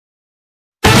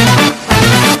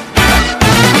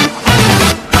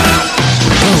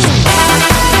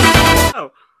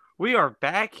We are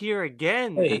back here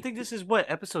again. I Hey, think this is what,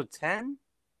 episode 10?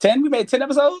 10? We made 10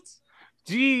 episodes?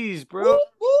 Jeez, Woo, bro.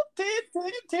 woo, 10,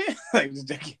 10, 10. Like, just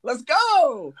joking. Let's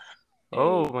go.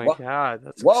 Oh Hey, my God,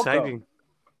 that's welcome. exciting.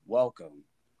 Welcome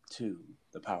to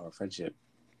the Power of Friendship.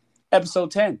 Episode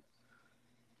 10.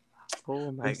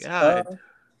 Oh my It's, God.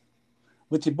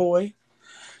 with your boy.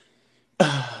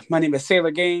 My name is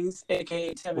Sailor Gaines,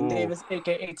 a.k.a. Tevin Oh, Davis,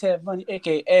 a.k.a. Tev Money,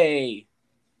 a.k.a.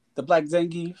 The Black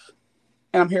Zangief.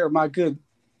 And I'm here with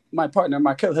my partner,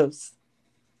 my co-host.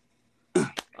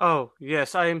 oh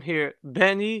yes, I am here.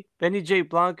 Benny J.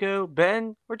 Blanco,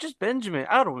 Ben, or just Benjamin.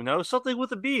 I don't know. Something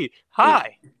with a B. Hey,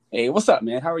 Hi. hey, what's up,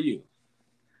 man? How are you?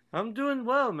 I'm doing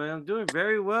well, man. I'm doing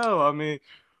very well. I mean,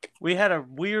 we had a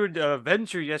weird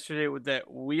adventure yesterday with that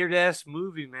weird ass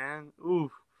movie, man. Ooh.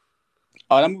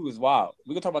 Oh, that movie was wild.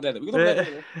 We can talk about that. We can talk about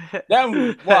that but later. That movie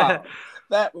was wild.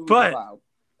 That movie was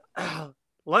wild.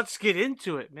 let's get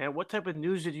into it, man. What type of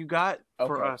news did you got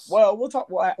for Okay. us? Well, we'll talk.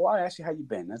 Well, I ask you how you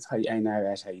been. That's how you. I never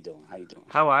ask how you doing. How you doing?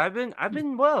 How I've been? I've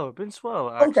been well. I've been swell,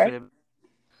 Okay. actually.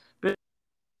 Been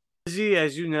busy,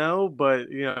 as you know, but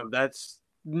that's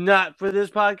not for this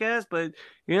podcast. But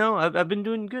I've been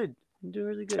doing good. I'm doing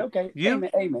really good. Okay. You? Amen.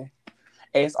 Amen.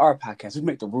 Hey, it's our podcast. We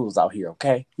make the rules out here.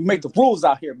 Okay. We make the rules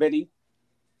out here, Benny.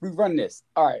 We run this.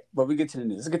 All right. But we get to the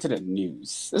news. Let's get to the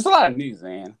news. There's a lot of news,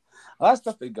 man. A lot of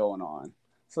stuff been going on.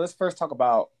 So let's first talk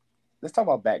about. Let's talk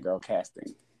about Batgirl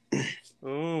casting. Ooh.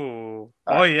 All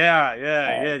Oh right. yeah, yeah,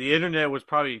 All right. yeah. The internet was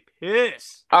probably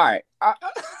pissed. All right.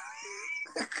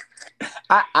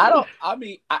 I don't. I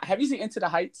mean, have you seen Into the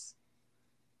Heights?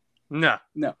 No.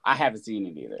 No, I haven't seen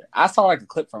it either. I saw like a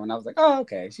clip from it and I was like, oh,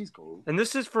 okay, she's cool. And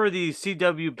this is for the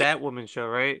CW Batwoman show,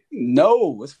 right?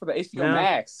 No, it's for the HBO No.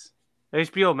 Max.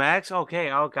 HBO Max?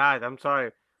 Okay. Oh God, I'm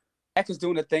sorry. Max is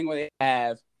doing a thing where they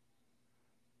have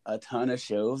a ton of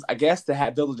shows. I guess to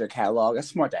have build their catalog. That's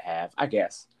smart to have, I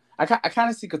guess. I kind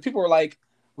of see, because people were like,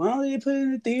 well, they put it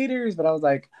in the theaters. But I was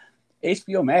like,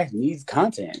 HBO Max needs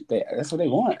content. That's what they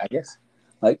want, I guess.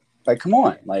 Like, come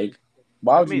on. Like,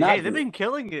 why I would you mean, hey, not they've do it? been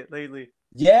killing it lately.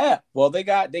 Yeah. Well, they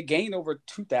gained over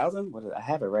 2,000. I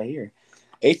have it right here.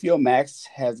 HBO Max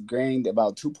has gained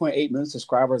about 2.8 million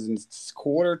subscribers in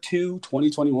quarter two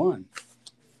 2021.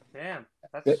 Damn,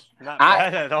 that's not I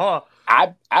bad at all.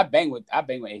 I bang with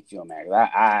HBO Max.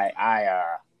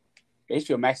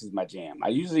 HBO Max is my jam. I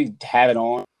usually have it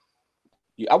on.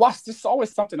 I watch. There's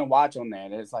always something to watch on there.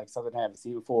 There's like something I haven't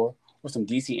seen before, or some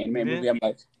DC anime Yeah. movie. I'm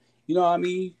like, you know what I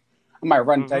mean? I might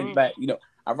run take back.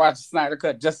 I watched Snyder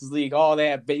Cut, Justice League, all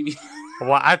that, baby.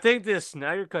 Well, I think the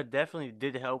Snyder Cut definitely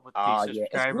did help with the Oh yeah,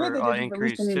 it's weird subscriber they didn't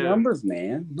release increase any too. numbers,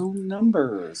 man. No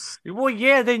numbers. Well,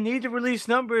 yeah, they need to release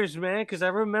numbers, man, because I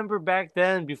remember back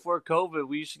then, before COVID,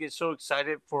 we used to get so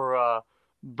excited for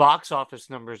box office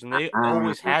numbers, and they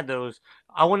always had those.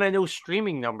 I want to know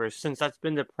streaming numbers, since that's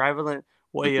been the prevalent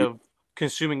way of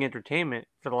consuming entertainment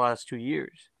for the last 2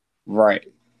 years. Right.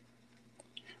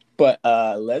 But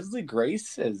Leslie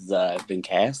Grace has been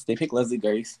cast. They picked Leslie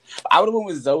Grace. I would have went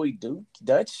with Zoe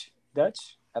Dutch. That's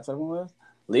what it was.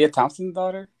 Leah Thompson's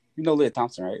daughter. You know Leah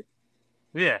Thompson, right?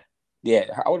 Yeah. Yeah,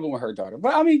 I would have went with her daughter.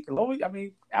 But I mean, Chloe,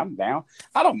 I'm down.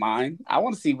 I don't mind. I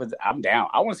want to see what I'm down.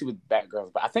 I want to see what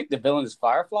Batgirl. But I think the villain is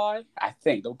Firefly. I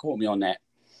think. Don't quote me on that.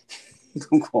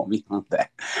 Don't quote me on that.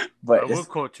 But I will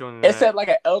quote you on it that. said like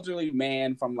an elderly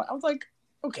man from. I was like,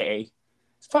 okay,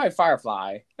 it's probably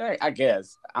Firefly. I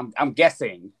guess. I'm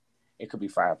guessing it could be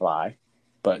Firefly.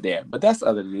 But yeah, but that's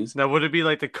other news. Now, would it be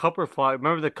like the couple fly?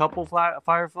 Remember the couple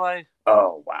Firefly?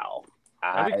 Oh wow,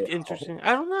 That'd be interesting.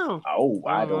 I don't know.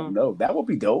 I don't know. That would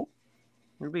be dope.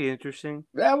 It'd be interesting.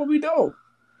 That would be dope.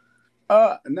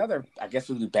 Another, I guess,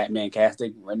 would be Batman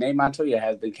casting. Renee Montoya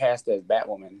has been cast as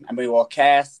Batwoman.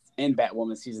 Cast in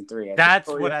Batwoman season 3. That's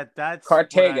Victoria what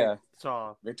Cortega. I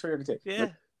saw. Victoria Cortega.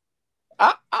 Yeah.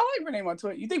 I like Renee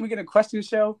Montoya. You think we get a question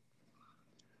show?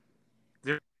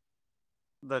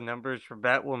 The numbers for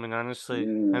Batwoman, honestly.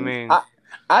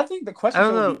 I think the question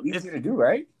show would be easier easier to do,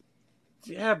 right?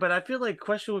 Yeah, but I feel like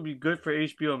Question would be good for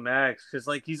HBO Max, because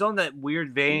like he's on that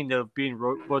weird vein of being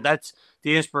well, that's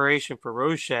the inspiration for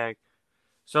Rorschach.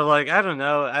 So like I don't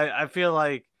know, I feel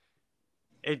like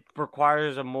it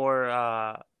requires a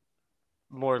more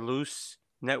loose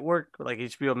network like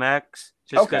HBO Max,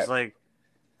 just because like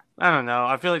I don't know,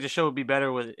 I feel like the show would be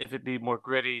better if it be more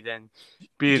gritty than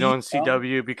being on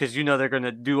CW, because they're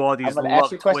gonna do all these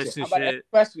love twists and shit.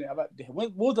 What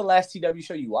was the last CW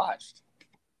show you watched?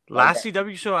 Last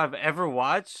CW show I've ever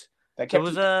watched. I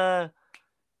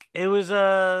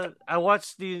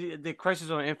watched the Crisis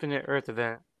on Infinite Earth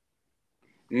event.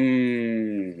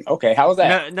 Okay, how was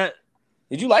that? No,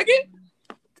 did you like it?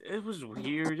 it was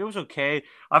weird. It was okay.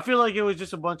 I feel like it was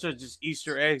just a bunch of just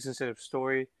Easter eggs instead of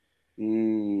story. I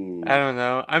Mm. don't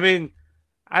know. I mean,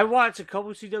 I watched a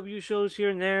couple CW shows here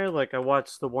and there. Like I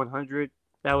watched the 100.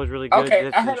 That was really good. Okay, I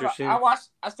That's heard about. interesting.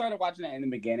 I started watching it in the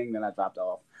beginning, then I dropped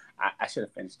off. I should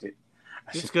have finished it.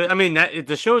 I It's should. good. I mean,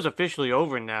 the show is officially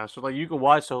over now, so like you can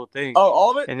watch the whole thing, Oh,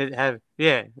 all of it. and it have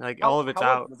yeah, like all of it's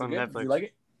How was it? out Was it on good? Did you Netflix. like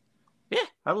it? Yeah,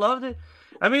 I loved it.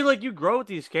 I mean, like you grow with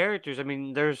these characters. I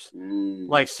mean, there's Mm.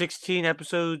 like 16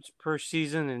 episodes per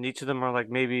season, and each of them are like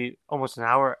maybe almost an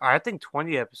hour. Or I think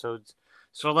 20 episodes.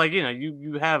 So like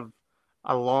you have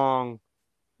a long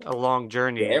a long Yeah,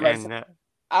 journey, everybody. and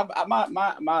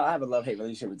I have a love hate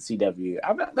relationship with CW.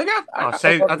 oh, I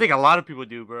say I think a lot of people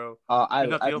do, bro. You're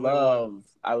not the only one.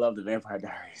 I love the Vampire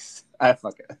Diaries. I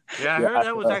fucking Yeah, I yeah. heard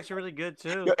that was actually really good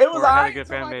Yo, too, it was or had a alright good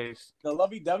until fan like base. the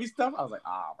lovey dovey stuff. I was like,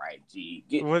 all right, G,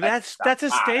 get Well, like that's a out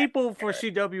of staple for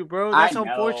here. CW, bro. That's I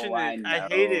unfortunate. I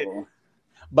hate it. know.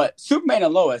 But Superman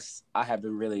and Lois, I have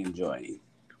been really enjoying.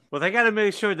 Well, they got to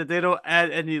make sure that they don't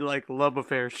add any like love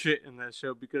affair shit in that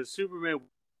show because Superman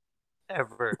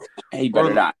ever And he better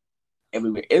or not.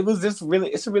 Everywhere. It was just really,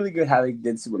 it's really good how they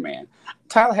did Superman.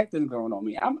 Tyler Hector's growing on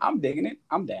me. I'm digging it.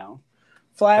 I'm down.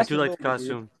 I Flash do was a like the little weird.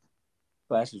 costume.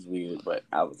 Flash was weird, but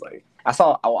I was like,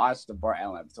 I watched the Bart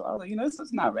Allen episode. I was like, this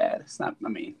is not bad. It's not. I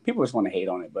mean, people just want to hate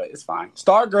on it, but it's fine.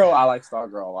 Stargirl, I like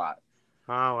Stargirl a lot.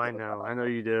 Oh, I know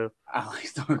you do. I like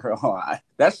Stargirl a lot.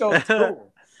 That show is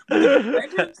cool. But the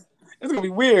Avengers, it's gonna be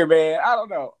weird, man. I don't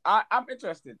know. I'm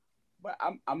interested, but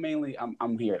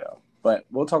I'm here though. But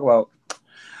we'll talk about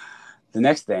the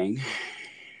next thing.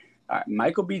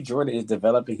 Michael B. Jordan is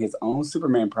developing his own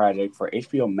Superman project for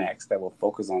HBO Max that will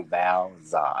focus on Val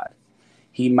Zod.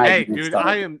 He might Hey, be dude,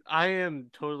 installed. I am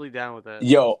totally down with that.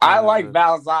 Yo, I like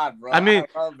Val Zod, bro. I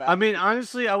mean,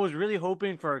 honestly, I was really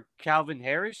hoping for Calvin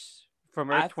Harris from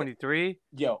Earth 23.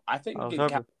 I think I we was get hoping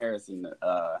Calvin Harris in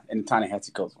the Tiny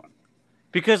Hatchiko's one.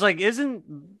 because like isn't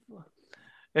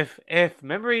if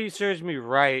memory serves me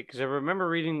right, because I remember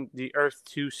reading the Earth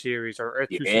 2 series or Earth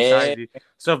 2 Yeah, Society.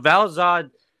 So Val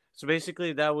Zod, so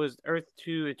basically that was Earth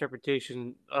 2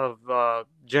 interpretation of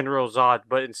General Zod,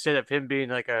 but instead of him being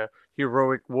like a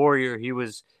heroic warrior, he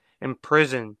was in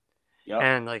prison yep.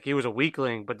 and like he was a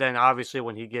weakling. But then obviously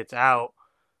when he gets out,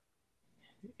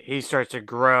 he starts to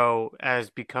grow as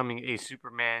becoming a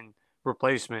Superman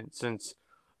replacement since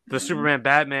the Superman,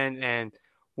 Batman, and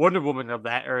Wonder Woman of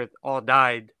that Earth all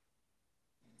died,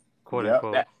 quote Yep.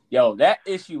 unquote. That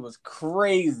issue was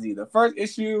crazy. The first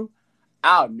issue,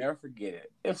 I'll never forget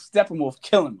it. If Steppenwolf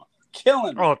killing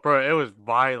him. Oh, bro, it was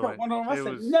violent. I It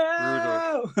said, was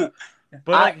no. brutal.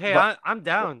 But like, hey, I'm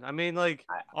down. I mean, like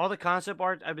all the concept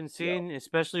art I've been seeing,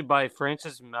 especially by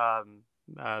Francis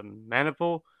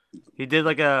Manapul, he did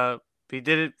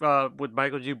it with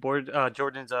Michael G.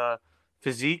 Jordan's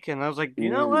physique, and I was like, you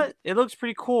know what, it looks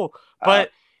pretty cool.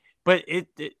 But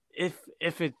if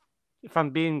I'm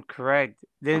being correct,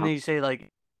 didn't he say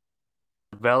like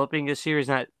developing a series,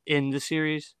 not in the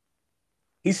series?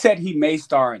 He said he may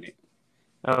star in it.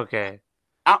 Okay.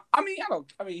 I mean,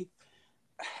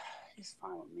 it's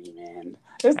fine with me, man.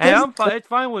 I'm fine. It's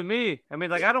fine with me. I mean,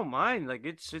 like, I don't mind. Like,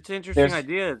 it's an interesting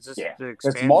idea. It's just to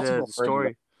expand the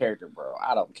story. Character, bro.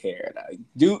 I don't care.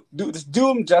 Just do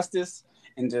him justice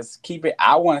and just keep it.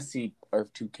 I want to see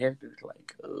Earth 2 characters.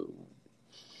 Like,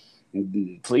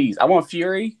 please. I want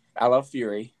Fury. I love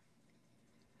Fury.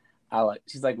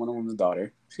 She's like Wonder Woman's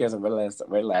daughter. She has a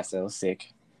red lasso,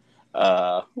 sick. Who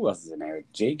else is in there?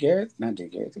 Jay Garrett? Not Jay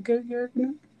Garrett. Is it Jay Garrett in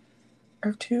there?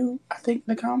 Earth 2, I think,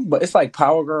 in the comic. But it's like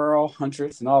Power Girl,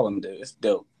 Huntress, and all of them do. It's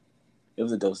dope. It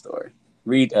was a dope story.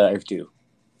 Read Earth 2.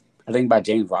 I think by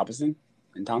James Robinson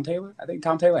and Tom Taylor. I think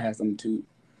Tom Taylor has some too,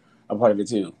 a part of it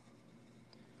too.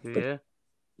 Yeah.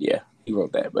 Yeah, he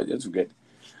wrote that, but it was good.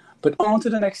 But on to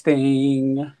the next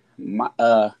thing.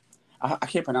 I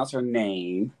can't pronounce her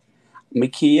name.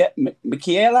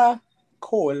 Michaela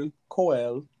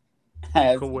Coel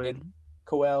has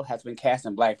been cast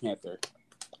in Black Panther.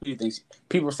 What do you think?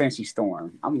 People are saying she's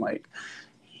Storm. I'm like,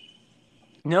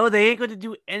 no, they ain't going to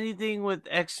do anything with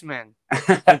X-Men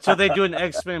until they do an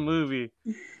X-Men movie.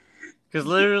 Because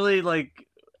literally, like,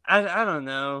 I don't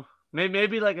know.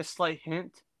 Maybe like a slight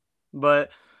hint, but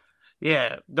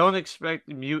yeah, don't expect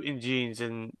mutant genes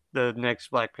in the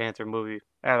next Black Panther movie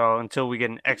at all until we get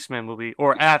an X-Men movie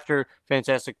or after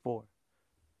Fantastic Four.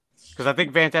 Because I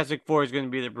think Fantastic Four is going to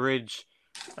be the bridge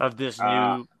of this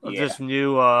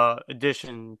new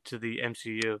addition to the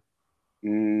MCU.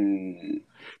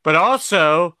 But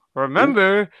also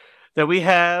remember that we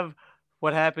have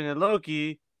what happened in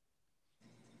Loki.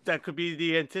 That could be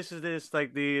the antithesis,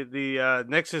 like the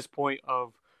nexus point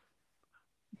of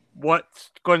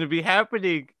what's going to be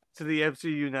happening to the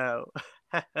MCU now.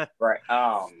 Right.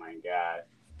 Oh my god.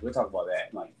 We'll talk about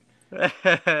that. Like,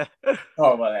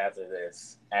 talk about it after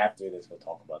this. After this, we'll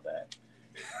talk about that.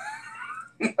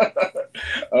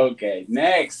 Okay.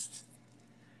 Next.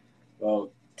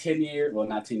 Well, 10 years. Well,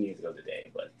 not 10 years ago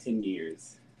today, but 10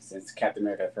 years since Captain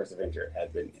America: The First Avenger has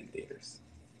been in theaters.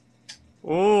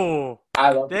 Oh,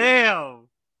 I love it. damn.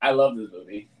 I love this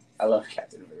movie. I love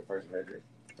Captain America: First Avenger.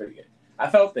 Pretty good. I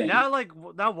felt things. Now, like,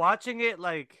 now watching it,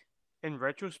 like, in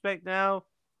retrospect now,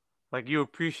 like, you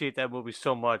appreciate that movie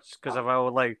so much because of how,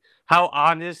 like, how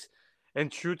honest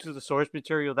and true to the source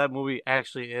material that movie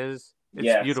actually is. It's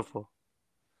Yes, beautiful.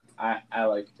 I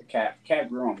like the Cap. Cap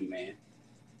grew on me, man.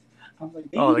 I was like,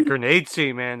 Oh, the dang. grenade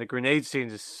scene, man. The grenade scene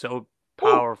is so Oh,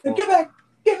 powerful. get back,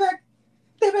 get back,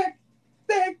 get back,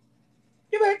 get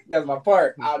back. That's my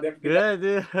part. I'll never get that.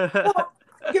 Yeah, dude. Oh,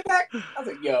 get back. I was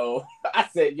like, yo. I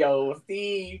said, yo,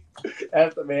 Steve.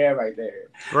 That's the man right there.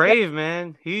 Brave,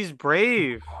 man. He's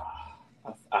brave.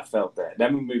 I felt that.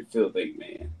 That made me feel big,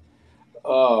 man.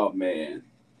 Oh, man.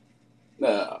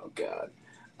 Oh, God.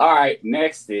 All right.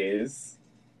 Next is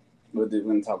what we're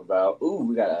going to talk about. Ooh,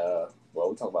 we got well,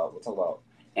 we'll talk about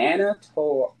Anna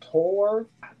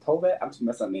Torvet. I'm just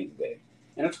messing up names today.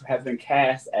 Anna has been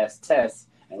cast as Tess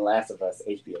in Last of Us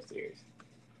HBO series.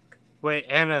 Wait,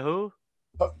 Anna who?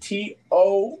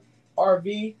 Torv.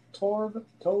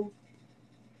 Tove.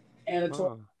 Anna Torv.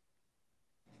 Oh.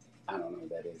 I don't know what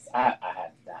that is. I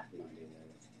have no idea what that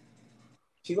is.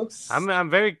 She looks. I'm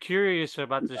very curious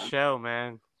about the show,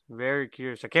 man. Very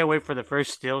curious. I can't wait for the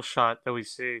first still shot that we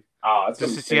see. Oh, it's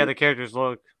Just to see how the characters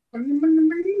look. I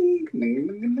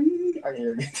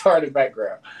hear a guitar in the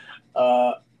background.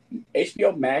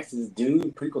 HBO Max's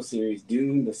Dune prequel series,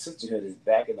 Dune: The Sisterhood, is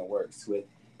back in the works with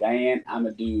Diane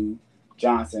Amadou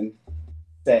Johnson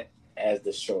set as the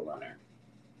showrunner.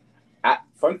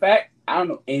 Fun fact: I don't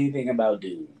know anything about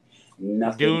Dune.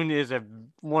 Nothing. Dune is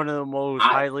one of the most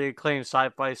highly acclaimed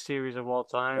sci-fi series of all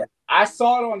time. I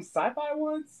saw it on Sci-Fi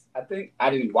once. I think I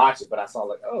didn't watch it, but I saw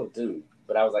like, oh, Dune.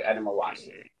 But I was like, I never watched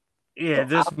it. Yeah,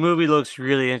 So this movie looks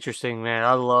really interesting, man.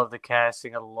 I love the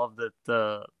casting. I love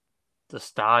the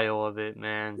style of it,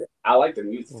 man. I like the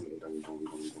music.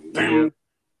 Yeah.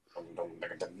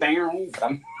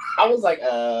 I was like,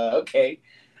 okay.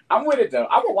 I'm with it though.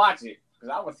 I'm gonna watch it because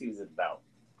I want to see what it's about.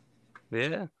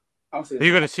 Yeah. Are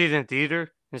you gonna see it in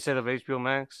theater instead of HBO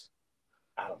Max?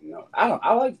 I don't know.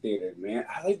 I like theater, man.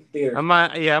 I like theater. I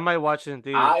might watch it in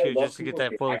theater too, just to get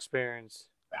that full experience.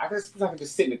 I can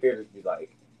just sit in the theater and be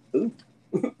like, ooh,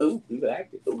 ooh, we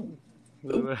acted, ooh.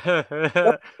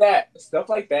 Stuff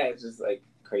like that is just like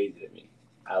crazy to me.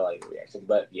 I like the reaction,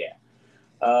 but yeah.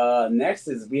 Next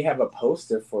is we have a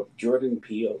poster for Jordan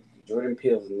Peele. Jordan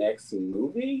Peele's next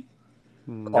movie.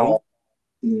 Nope.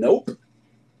 Nope.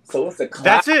 So it's a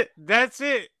cloud. That's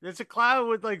it. It's a cloud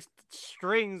with like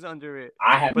strings under it.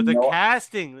 But the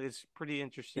casting is pretty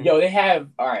interesting. Yo, they have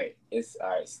It's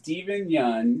Steven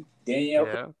Yeun,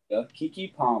 Danielle, Kiki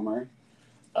Palmer.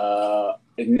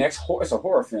 It's a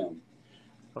horror film.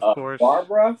 Of course.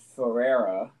 Barbara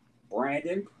Ferreira,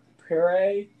 Brandon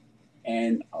Pere,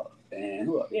 and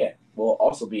who else? Yeah, will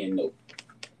also be in Nope.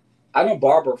 I know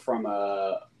Barbara from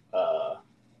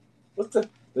what's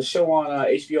the show on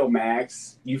HBO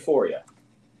Max? Euphoria,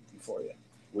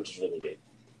 which is really good.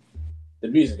 The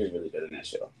music is really good in that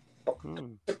show.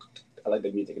 I like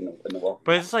the music in the world.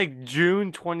 But it's like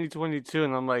June 2022,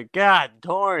 and I'm like, God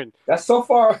darn. That's so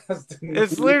far.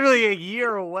 It's literally a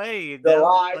year away.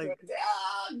 July. Like,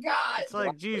 oh God. It's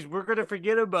like, geez, we're gonna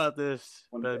forget about this.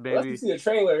 But maybe let's see the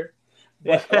trailer.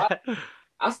 But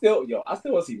I still want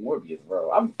to see Morbius,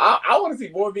 bro. I want to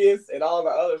see Morbius and all the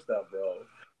other stuff, bro.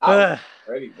 I'm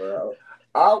ready, bro.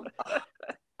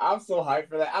 I'm so hyped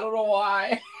for that. I don't know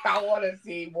why. I want to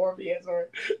see Morbius or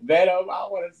Venom. I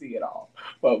want to see it all.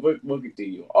 But we'll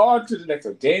continue. On to the next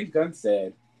one. James Gunn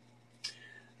said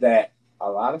that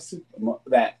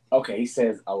he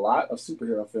says a lot of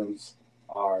superhero films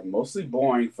are mostly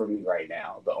boring for me right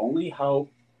now. The only hope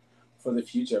for the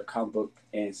future of comic book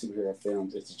and superhero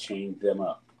films is to change them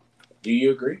up. Do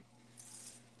you agree?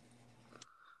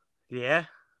 Yeah.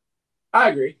 I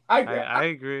agree. I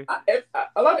agree.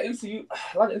 A lot of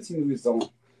MCU movies don't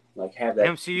like have that.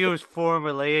 MCU is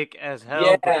formulaic as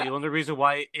hell, but the only reason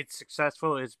why it's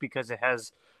successful is because it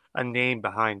has a name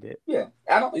behind it. Yeah,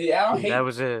 I don't hate. That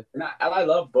was it. And I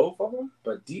love both of them,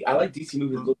 but I like DC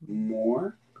movies a little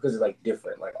more because it's like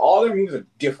different. Like all their movies are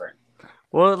different.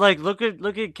 Well, like look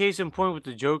at case in point with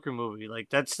the Joker movie. Like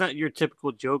that's not your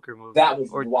typical Joker movie. That was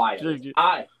wild.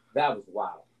 That was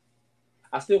wild.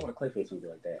 I still want a Clayface movie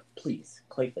like that. Please,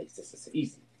 Clayface. This is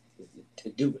easy. to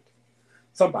do it.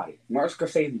 Somebody, Martin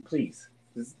Scorsese, please.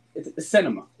 It's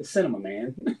cinema. It's cinema,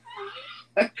 man.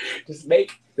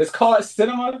 Just call it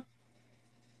cinema,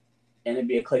 and it'd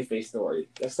be a Clayface story.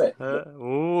 That's it.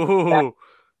 Ooh,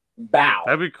 Bow.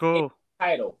 that'd be cool.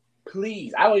 Title,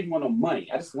 please. I don't even want no money.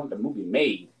 I just want the movie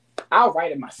made. I'll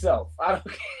write it myself. I don't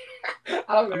care.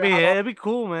 I don't I care mean, how yeah, long. it'd be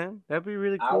cool, man. That'd be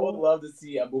really I would cool. love to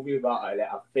see a movie about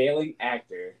a failing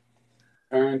actor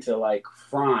turn to like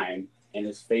crime, and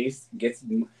his face gets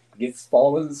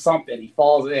fallen in something. He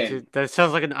falls in Dude, that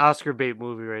sounds like an Oscar bait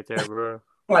movie right there, bro.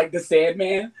 like the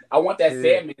Sandman. I want that Yeah.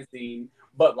 Sandman scene,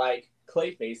 but like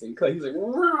Clayface and Clay. He's like,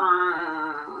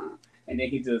 "Rah!" And then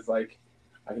he just like,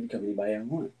 I can become anybody I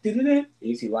want. And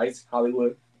you see lights,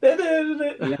 Hollywood. You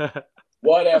know,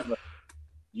 whatever.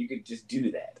 You could just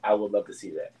do that. I would love to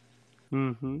see that.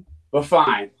 Mm-hmm. But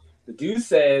fine. The dude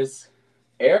says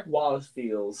Eric Wallace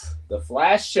feels the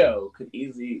Flash show could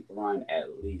easily run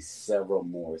at least several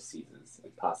more seasons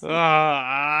and possibly.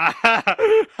 I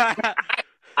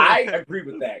agree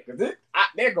with that because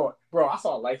they're going, bro. I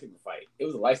saw a lightsaber fight. It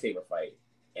was a lightsaber fight,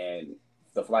 and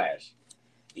the Flash.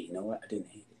 You know what? I didn't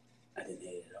hate it. I didn't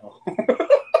hate it at all.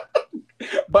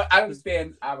 But I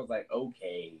understand. I was like,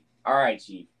 okay, all right,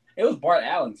 Chief. It was Bart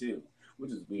Allen too,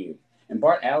 which is weird. And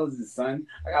Bart Allen's his son.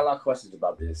 I got a lot of questions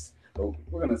about this, but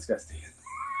we're gonna discuss this.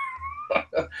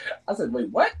 I said, wait,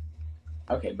 what?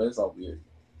 Okay, but it's all weird.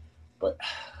 But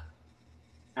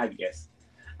I guess,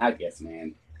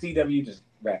 man. TW, just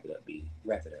wrap it up, B.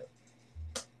 Wrap it up.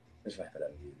 Just wrap it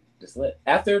up, man. Just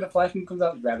after the Flash movie comes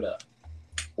out, just wrap it up.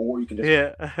 Or you can just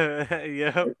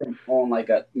yeah. on like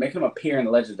make him appear in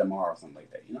Legend of Tomorrow or something like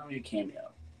that. You know what I mean?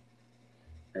 Cameo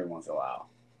every once in a while.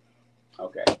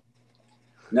 Okay.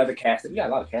 Another casting. We got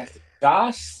a lot of casting.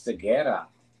 Josh Segura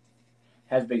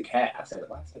has been cast. I said it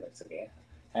last time. Segura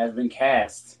has been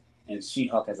cast in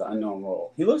She-Hulk as an unknown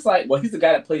role. He looks like he's the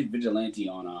guy that plays Vigilante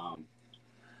on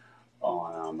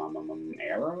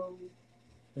Arrow.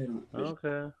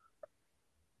 Okay.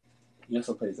 He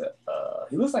also plays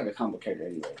he looks like a comic character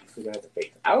anyway. He still has a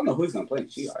face. I don't know who he's gonna play in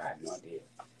She-Hulk. I have no idea.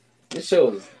 This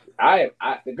shows.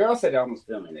 The girl said they're almost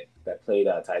filming it. That played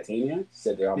Titania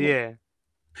said they're almost. Yeah.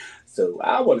 So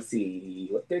I want to see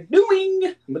what they're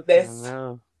doing with this.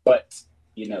 But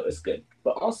it's good.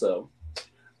 But also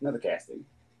another casting.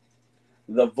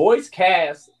 The voice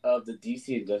cast of the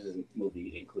DC and Justice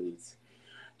movie includes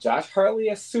Josh Hurley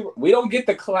as Super. We don't get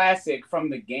the classic from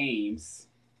the games.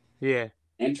 Yeah.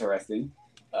 Interesting.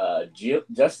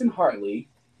 Justin Hartley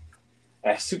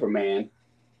as Superman.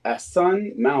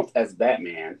 Sun Mount as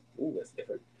Batman. Ooh, that's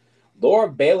different. Laura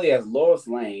Bailey as Lois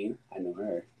Lane. I know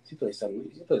her. She plays something.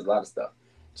 She plays a lot of stuff.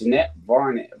 Jeanette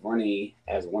Varney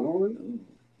as Wonder Woman. Ooh.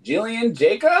 Jillian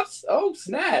Jacobs. Oh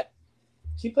snap!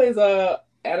 She plays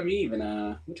Adam Eve in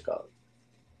what you call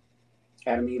it?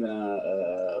 Adam Eve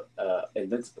in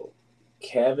Invincible.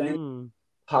 Kevin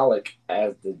Pollak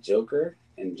as the Joker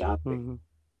and John.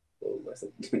 Oh, that's a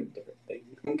different thing.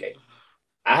 Okay.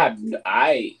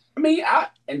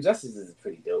 Injustice is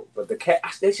pretty dope, but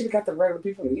they should have got the regular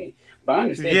people in the game. But I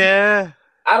understand. Yeah.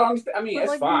 I don't understand. I mean, but it's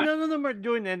like, fine. None of them are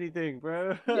doing anything,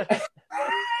 bro.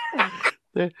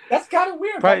 That's kind of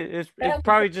weird. It's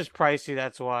probably just pricey.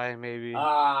 That's why maybe.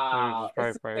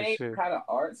 It's the same kind of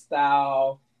art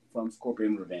style from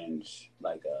Scorpion Revenge,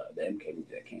 like the MK movie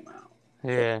that came out.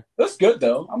 Yeah, so, it's good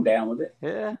though. I'm down with it.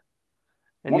 Yeah,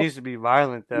 it needs to be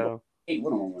violent though.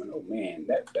 Oh man,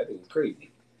 that thing was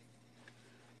crazy.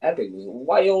 That thing was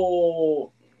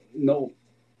wild. No,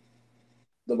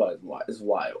 nobody's wild. It's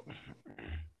wild.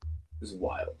 It's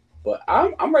wild. But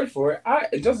I'm ready for it.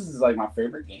 Injustice is like my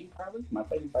favorite game, probably my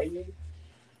favorite fighting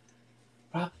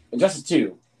game. Injustice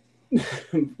 2.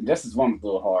 Injustice 1 was a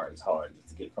little hard. It's hard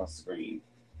to get across the screen,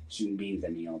 shooting beams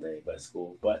at me all day, but it's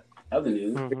cool. But other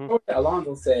news,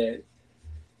 Alonso said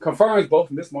confirms both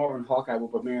Miss Marvel and Hawkeye will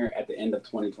premiere at the end of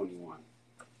 2021.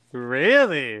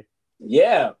 Really?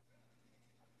 Yeah.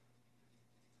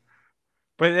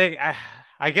 But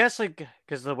I guess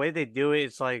because the way they do it,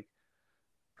 it's like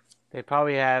they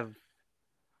probably have.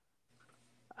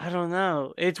 I don't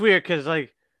know. It's weird because all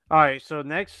right. So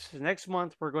next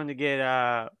month we're going to get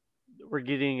we're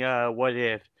getting What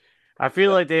If. I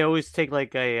feel like they always take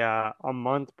like a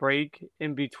month break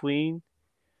in between,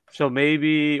 so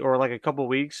maybe or like a couple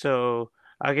weeks. So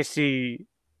I can see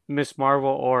Miss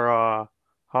Marvel or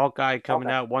Hawkeye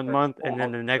coming out 1 month and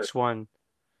then the next one.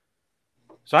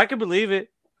 So I can believe it.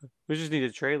 We just need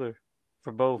a trailer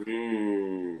for both.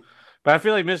 But I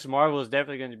feel like Miss Marvel is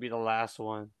definitely going to be the last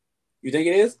one. You think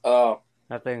it is? I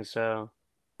think so.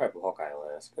 Probably put Hawkeye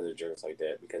last because of jerks like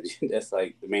that. Because that's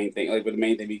like the main thing. Like, but the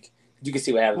main thing you can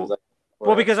see what happens.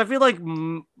 Well, Or because I feel like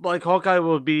Hawkeye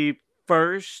will be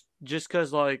first, just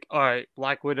because like all right,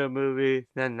 Black Widow movie,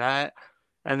 then that,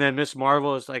 and then Miss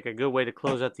Marvel is like a good way to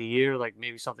close out the year, like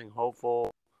maybe something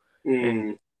hopeful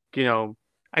and mm, you know,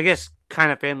 I guess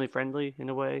kind of family friendly in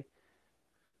a way.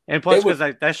 And they plus, would. because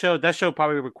like that show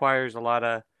probably requires a lot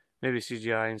of maybe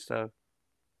CGI and stuff.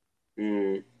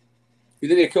 Mm. You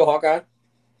think they kill Hawkeye?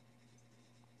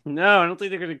 No, I don't think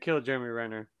they're gonna kill Jeremy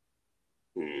Renner.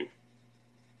 Mm.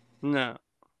 No,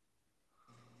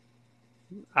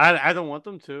 I don't want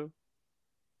them to.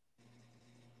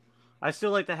 I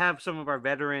still like to have some of our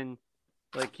veteran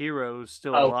like heroes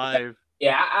still Oh, alive.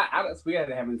 yeah. We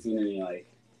haven't seen any like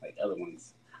other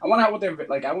ones. I want to know what they're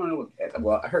like. I want to know what.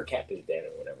 Well, I heard Cap is dead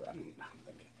or whatever. I don't think Cap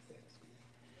is dead.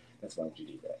 That's why would you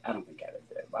do that? I don't think Cap is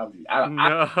dead. Why would you?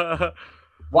 No,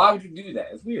 Why would you do that?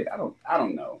 It's weird. I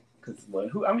don't know. Because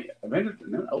who? I mean, Avengers.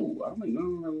 No, oh, I don't think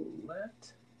no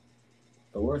left.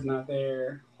 Thor's not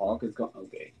there. Hulk is gone.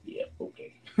 Okay. Yeah.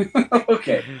 Okay.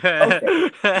 Okay. Okay.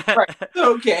 Right.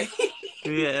 Okay.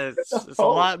 yeah, it's a Oh.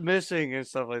 lot missing and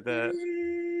stuff like that.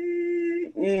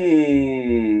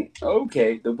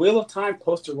 Okay. The Wheel of Time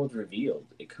poster was revealed.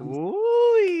 It comes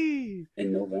Ooh,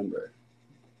 in November.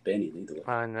 Benny Lethal.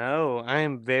 I know. I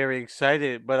am very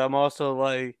excited, but I'm also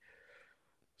like,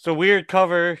 it's a weird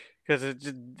cover because it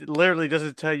just literally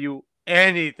doesn't tell you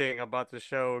anything about the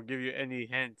show or give you any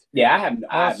hint. Yeah, I have.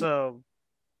 Also,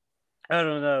 I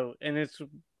don't know, and it's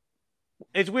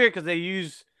weird because they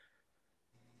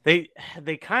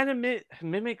they kind of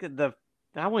mimic the.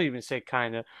 I won't even say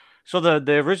kind of. So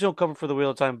the original cover for the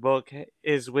Wheel of Time book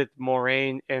is with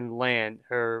Moraine and Land,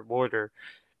 her warder,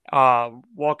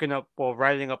 walking up or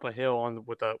riding up a hill on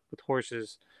with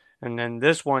horses, and then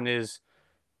this one is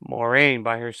Moraine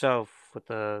by herself with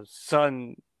the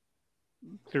sun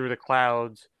through the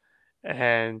clouds.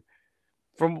 And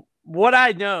from what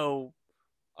I know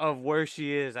of where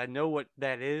she is, I know what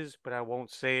that is, but I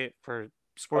won't say it for Okay.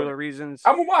 spoiler reasons.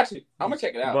 I'm gonna watch it. I'm gonna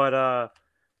check it out. But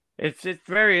it's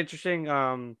very interesting.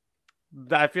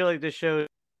 I feel like this show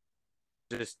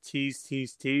just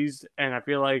tease, and I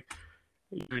feel like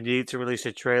you need to release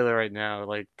a trailer right now.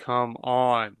 Like, come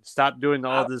on, stop doing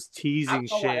I all don't, this I teasing don't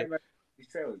know why shit. everybody these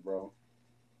trailers, bro.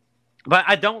 But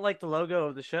I don't like the logo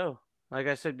of the show. Like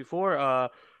I said before,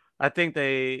 I think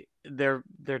they're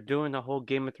doing the whole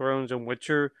Game of Thrones and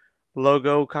Witcher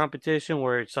logo competition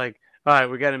where it's like, all right,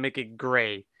 we got to make it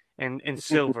gray and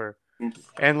silver,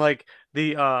 and like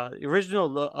the original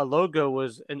logo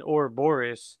was an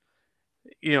Ouroboros,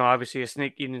 obviously a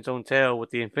snake eating its own tail with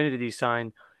the infinity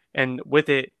sign, and with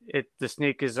it the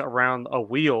snake is around a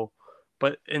wheel,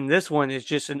 but in this one it's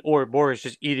just an Ouroboros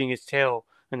just eating its tail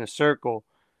in a circle,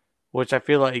 which I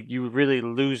feel like you really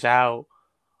lose out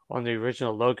on the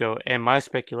original logo. And my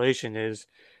speculation is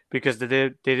because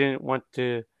they didn't want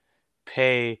to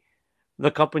pay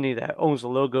the company that owns the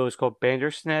logo is called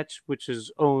Bandersnatch, which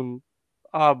is owned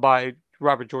by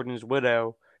Robert Jordan's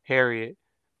widow Harriet,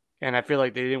 and I feel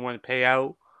like they didn't want to pay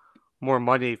out more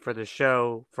money for the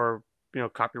show for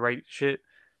copyright shit.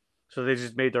 So they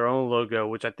just made their own logo,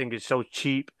 which I think is so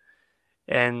cheap,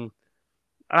 and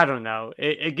I don't know.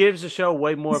 It gives the show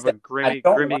way more of a I grimy,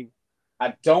 don't like. grimy.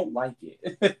 I don't like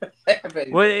it.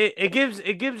 Well, it gives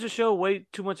the show way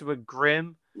too much of a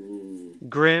Mm.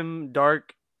 grim,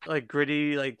 dark, like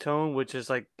gritty, like tone, which is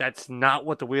like that's not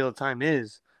what the Wheel of Time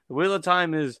is. The Wheel of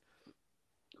Time is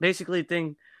basically a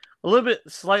thing a little bit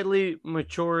slightly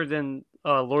mature than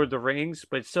Lord of the Rings,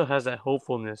 but it still has that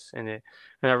hopefulness in it.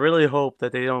 And I really hope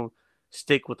that they don't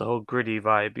stick with the whole gritty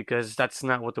vibe because that's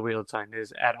not what the Wheel of Time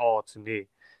is at all to me.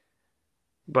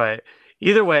 But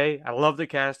either way, I love the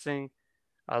casting.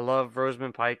 I love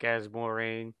Rosamund Pike as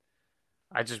Moraine.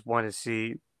 I just want to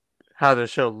see how the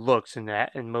show looks in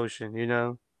that in motion.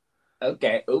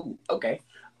 Okay. Ooh. Okay.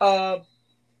 Uh,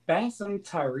 Bassam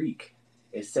Tariq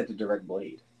is set to direct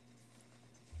Blade.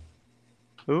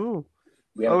 Ooh.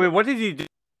 We Oh have wait, what did he do?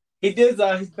 he did.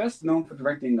 He's best known for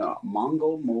directing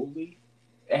Mongol Movie.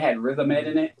 It had Rhythm Head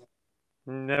in it.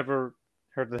 Never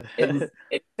heard of It was. that.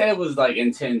 It said it was like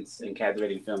intense and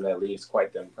captivating film that leaves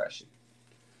quite the impression.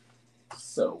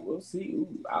 So we'll see.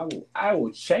 Ooh, I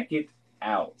will check it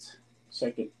out.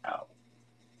 Check it out.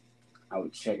 I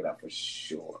would check it out for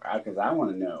sure because I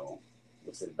want to know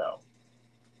what's it about.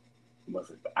 What's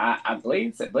it? I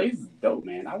Blade is dope,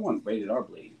 man. I want rated R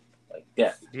Blade, like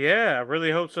death. Yeah, I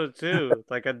really hope so too.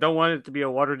 Like I don't want it to be a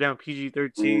watered down Mm,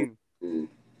 PG-13. mm,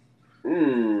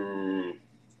 mm.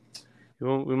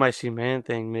 We might see Man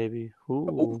Thing maybe. Oh,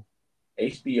 Ooh.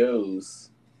 HBO's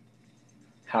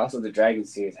House of the Dragon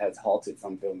series has halted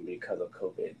from filming because of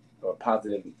COVID or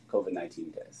positive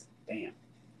COVID-19 test. Damn.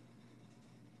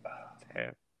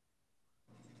 Yeah.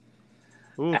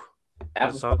 Ooh, that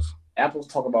Apple's sucks. Apple's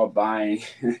talk about buying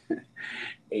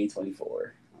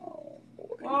A24. Oh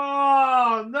boy.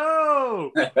 Oh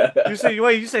no! You said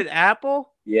wait. You said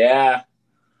Apple. Yeah.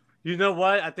 You know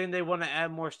what? I think they want to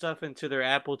add more stuff into their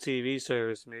Apple TV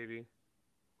service. Maybe.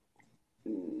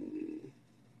 Mm.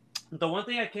 The one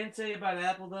thing I can say about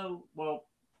Apple, though, well,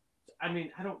 I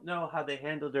mean, I don't know how they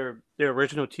handle their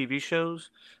original TV shows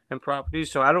and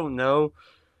properties, so I don't know.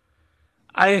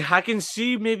 I can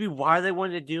see maybe why they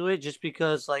wanted to do it, just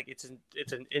because like it's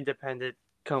an independent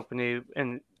company,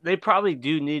 and they probably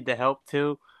do need the help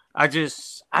too. I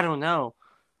don't know.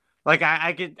 Like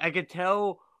I could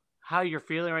tell how you're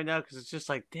feeling right now because it's just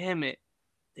like damn it.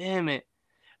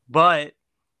 But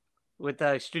with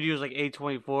studios like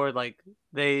A24, like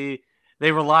they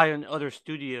they rely on other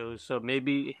studios, so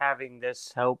maybe having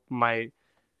this help might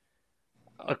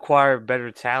acquire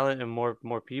better talent and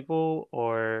more people,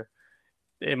 or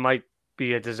it might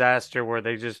be a disaster where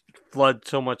they just flood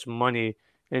so much money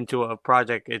into a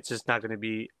project it's just not going to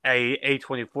be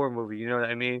A24 movie. You know what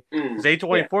I mean? Because Yeah.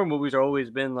 A24 movies are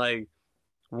always been like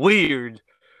weird,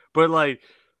 but like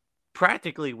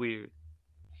practically weird.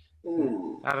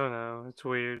 Mm. I don't know. It's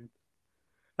weird.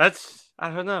 That's I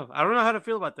don't know. I don't know how to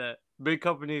feel about that. Big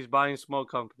companies buying small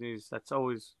companies. That's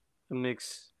always a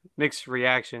mixed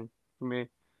reaction for me.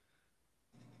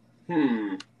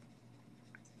 Hmm.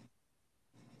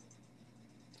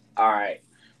 All right.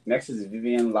 Next is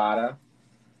Vivian Lotta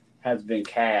has been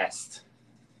cast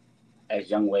as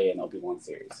Young Wei in Obi-Wan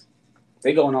series.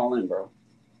 They going all in, bro.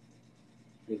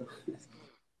 They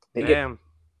get Damn.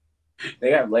 they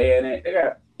got Leia in it. They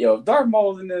got if Darth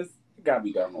Maul's in this. It gotta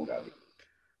be Darth Maul. Gotta be.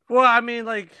 Well, I mean,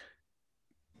 like,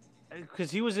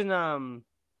 because he was in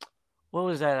what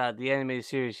was that? The animated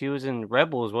series. He was in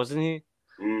Rebels, wasn't he?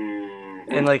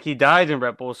 Mm-hmm. And like he died in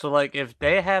Rebels. So like, if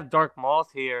they have Dark Moth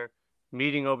here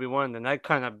meeting Obi Wan, then that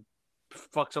kind of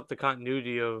fucks up the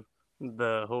continuity of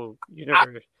the whole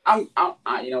universe.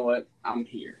 You know what? I'm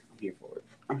here. I'm here for it.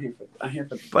 I'm here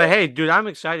for the But best. hey, dude, I'm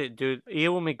excited, dude.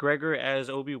 Ewan McGregor as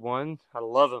Obi Wan, I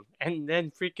love him. And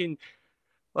then freaking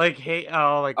like, hey,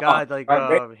 oh my Oh, god, like,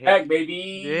 hey, back,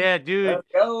 baby. yeah, dude, Let's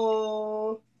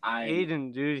go. I'm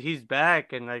Aiden, dude, he's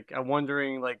back, and like, I'm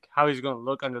wondering like how he's gonna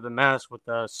look under the mask with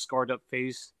the scarred up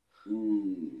face.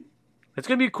 mm, It's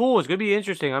gonna be cool. It's gonna be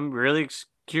interesting. I'm really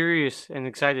curious and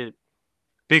excited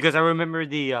because I remember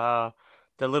the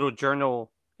little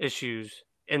journal issues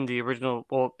in the original,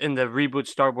 well, in the reboot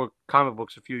Star Wars comic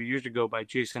books a few years ago by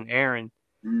Jason Aaron,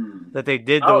 mm. that they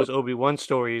did Oh, those Obi-Wan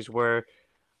stories where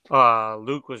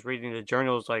Luke was reading the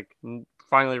journals, like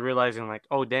finally realizing like,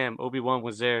 oh damn, Obi-Wan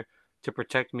was there to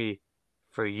protect me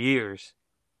for years,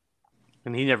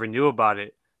 and he never knew about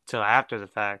it till after the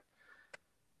fact.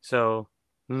 So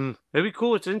it'd be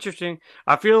cool. It's interesting.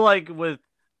 I feel like with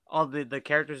all the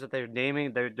characters that they're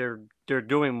naming, they're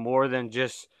doing more than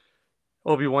just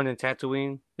Obi-Wan and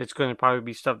Tatooine. It's going to probably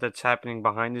be stuff that's happening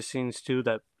behind the scenes too,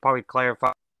 that probably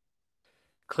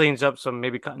cleans up some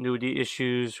maybe continuity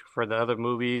issues for the other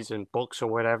movies and books or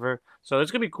whatever. So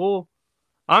it's gonna be cool.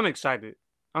 I'm excited.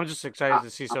 I'm just excited I, to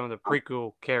see I, some of the I,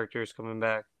 prequel characters coming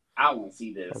back. I want to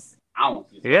see this. I want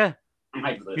to see this. Yeah, I'm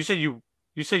hyped for you this. said you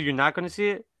said you're not gonna see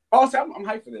it. Also, I'm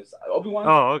hyped for this.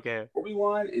 Oh, okay. Obi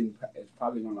Wan, and it's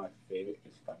probably one of my favorite.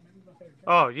 It's probably my favorite character.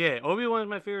 Oh yeah, Obi-Wan is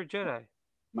my favorite Jedi.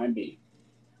 Might be.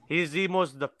 He's the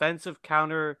most defensive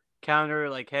counter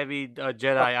like heavy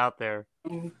Jedi out there.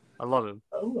 I love him.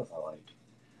 Who else I like?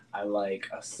 I like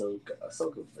Ahsoka.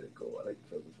 Ahsoka's pretty cool. I like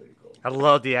Ahsoka's pretty cool. I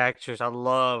love the actress. I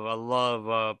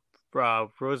love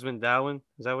Rosamund Dowen.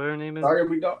 Is that what her name is? Sorry,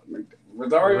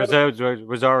 Rosario.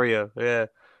 Rosario. Yeah.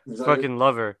 Rosario. Fucking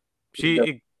love her.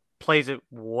 She plays it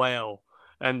well,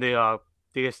 and the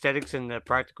aesthetics and the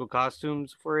practical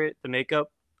costumes for it, the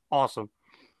makeup, awesome.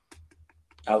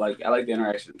 I like the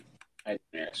interaction. I like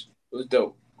the interaction. It was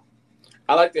dope.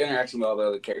 I like the interaction with all the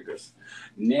other characters.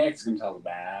 Next, we're gonna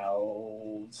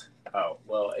talk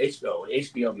about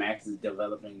HBO Max is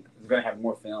developing. It's gonna have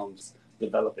more films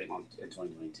developing in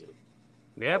 2022.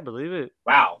 Yeah, believe it.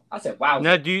 Wow, I said wow.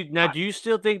 Now do you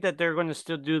still think that they're going to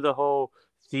still do the whole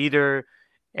theater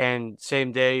and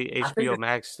same day I think HBO it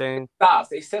Max thing? stops.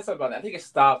 They said something about that. I think it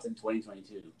stops in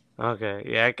 2022. Okay,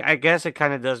 yeah, I guess it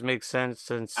kind of does make sense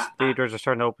since theaters are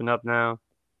starting to open up now.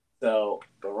 So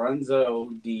Lorenzo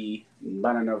di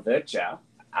Bananoviccia,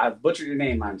 I butchered your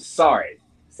name. I'm sorry.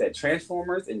 Said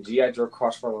Transformers and GI Joe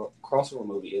crossover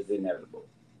movie is inevitable.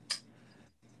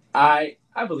 I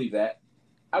believe that.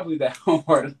 I believe that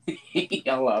wholeheartedly.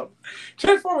 I love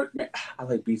Transformers. Man, I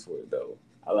like Beast Wars though.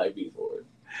 I like Beast Wars.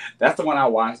 That's the one I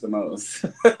watch the most.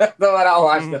 The one I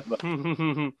watch the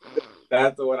most.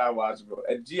 That's the one I watch, bro.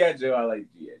 And G.I. Joe, I like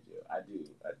G.I. Joe. I do.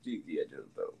 I do G.I. Joe,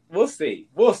 though. We'll see.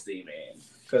 We'll see, man.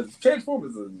 Because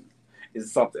Transformers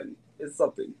is something. It's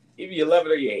something. Either you love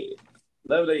it or you hate it.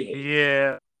 Love it or you hate it.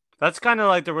 Yeah, that's kind of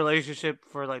like the relationship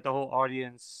for like the whole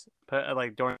audience,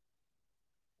 like during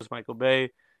this Michael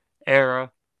Bay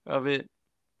era of it.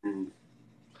 Mm.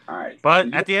 All right.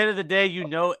 But at the end of the day, you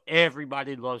know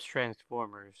everybody loves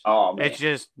Transformers. Oh man. It's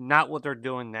just not what they're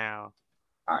doing now.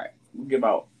 All right. We'll give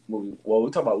out movie. Well,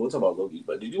 we'll talk about Loki.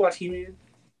 But did you watch He-Man?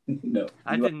 No.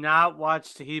 I You like did not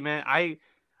watch the He-Man. I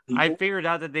people? figured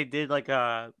out that they did like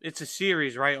it's a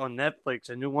series right on Netflix,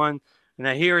 a new one, and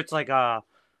I hear it's like a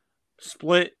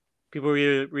split. People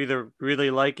either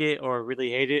really like it or really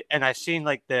hate it, and I seen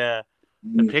like the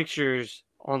Mm. pictures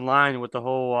online with the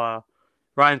whole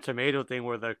Rotten Tomato thing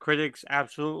where the critics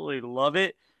absolutely love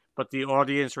it, but the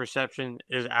audience reception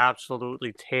is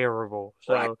absolutely terrible.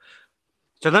 Right.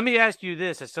 So let me ask you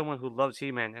this, as someone who loves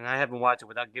He-Man, and I haven't watched it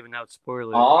without giving out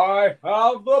spoilers, I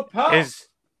have the power. is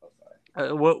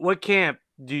what camp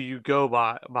do you go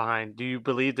behind? Do you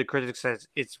believe the critics says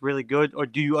it's really good, or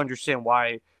do you understand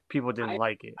why people didn't I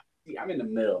like it? see. I'm in the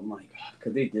middle. I'm like,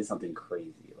 because they did something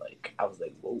crazy. Like I was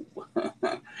like, whoa.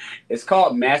 It's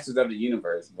called Masters of the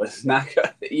Universe, but it's not.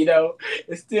 You know,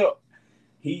 it's still.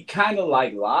 He kind of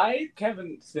like lied.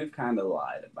 Kevin Smith kind of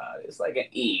lied about it. It's like an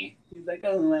E. He's like,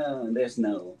 oh well, there's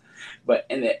no. But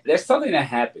there's something that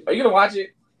happened. Are you gonna watch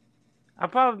it? I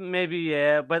probably maybe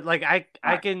yeah, but like All I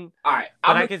right. can, All right. but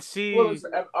I'm I gonna can spoil see. this.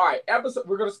 All right. Episode.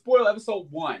 We're gonna spoil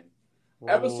episode 1.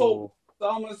 Episode. Oh, So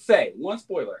I'm gonna say one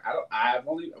spoiler. I don't. I've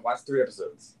only watched 3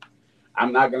 episodes.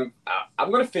 I'm not gonna. I'm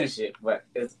gonna finish it, but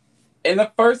it's in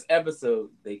the first episode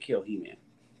they kill He-Man.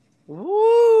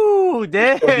 woo,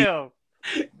 damn.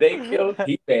 They killed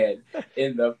He-Man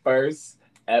in the first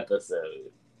episode.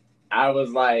 I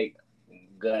was like,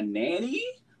 Ganani?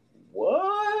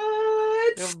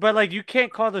 What? But like you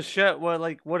can't call the show.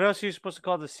 What else are you supposed to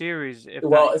call the series if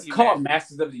Well, not it's called He-Man?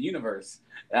 Masters of the Universe.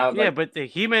 And I was Yeah, like, but the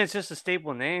He-Man's just a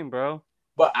staple name, bro.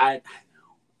 but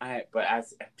but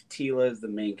Tila is the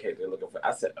main character looking for.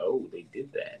 I said, oh, they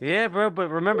did that. Yeah, bro. But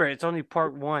remember, it's only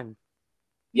part one.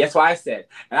 That's what I said,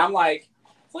 and I'm like,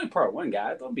 it's only part 1,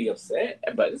 guys. Don't be upset.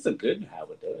 But it's a good how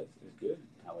it does. It's good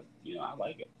how it. I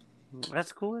like it.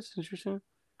 That's cool. That's interesting.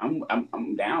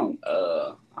 I'm down.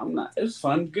 I'm not. It was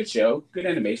fun. Good show. Good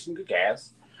animation. Good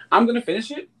cast. I'm gonna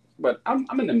finish it, but I'm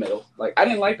in the middle. Like I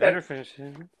didn't like that Better finish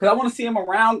it. because I want to see him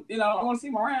around. I want to see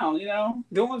him around.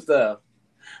 Doing stuff.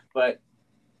 But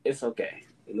it's okay.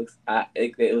 It looks.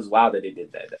 It was wild that they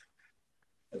did that. It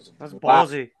was That's wild.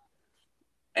 ballsy.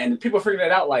 And people figured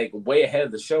that out like way ahead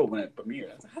of the show when it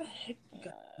premiered. I was like, how the heck?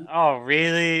 Oh,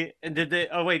 really? And did they?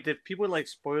 Oh, wait. Did people like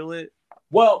spoil it?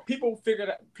 Well, people figured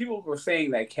out. People were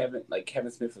saying that Kevin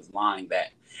Smith was lying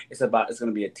that it's going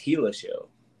to be a Tila show.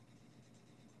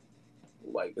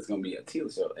 Like it's going to be a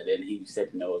Tila show, and then he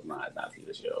said no, it's not a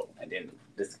Tila show, and then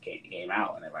this came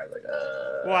out, and everybody's like,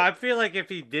 Well, I feel like if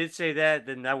he did say that,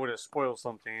 then that would have spoiled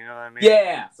something. You know what I mean?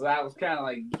 Yeah. So I was kind of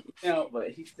like, but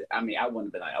I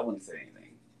wouldn't have said anything.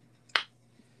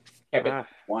 Kept it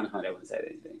 100. I wouldn't have said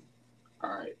anything. All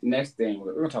right. Next thing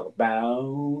we're gonna talk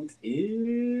about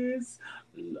is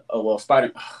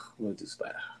Spider. We'll do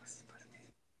Spider-Man.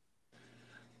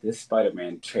 This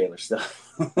Spider-Man trailer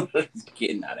stuff is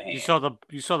getting out of hand.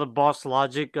 You saw the Boss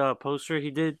Logic poster he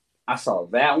did. I saw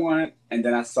that one, and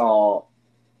then I saw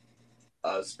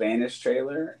a Spanish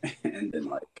trailer, and then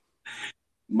like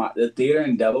the theater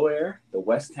in Delaware, the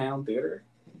West Town Theater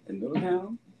in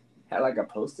Middletown, had like a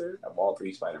poster of all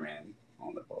 3 Spider-Man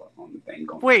on the thing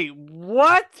going. Wait,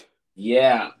 what?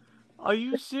 Yeah. Are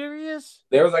you serious?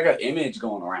 There was like an image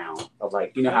going around of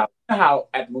like how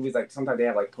at the movies like sometimes they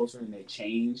have like posters and they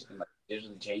change and like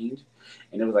digitally change,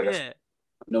 and it was like a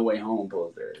No Way Home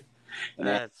poster, and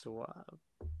that's wild.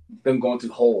 Them going through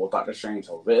holes, Doctor Strange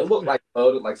holes, but it looked like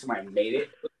somebody made it,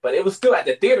 but it was still at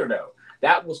the theater though.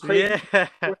 That was crazy. Yeah.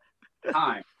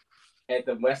 Time at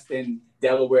the West End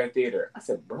Delaware Theater. I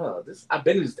said, bro, I've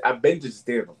been to this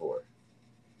theater before.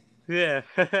 Yeah,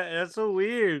 that's so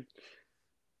weird.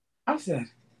 I said,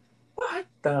 what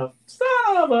the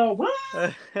son of a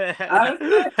what?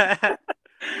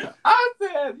 I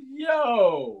said,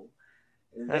 yo.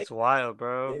 That's wild,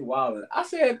 bro. They wild. I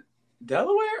said,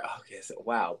 Delaware? Okay, so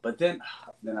wow. But then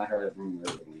I heard rumors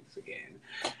and leaks again.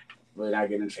 We're not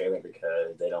getting a trailer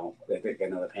because they think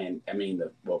another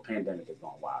pandemic is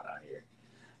going wild out here.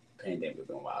 Pandemic is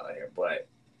going wild out here. But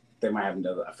they might have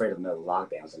afraid of another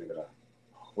lockdown, so they're going to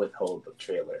withhold the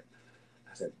trailer.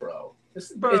 I said, bro.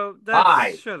 Shut up.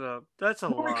 That's a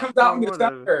lie. It comes out in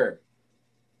December.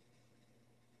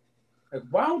 Like,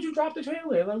 why don't you drop the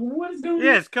trailer? Like, what is going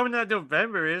Yeah, on? it's coming out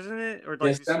November, isn't it? Or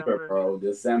like December, December? bro.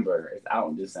 December. It's out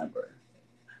in December.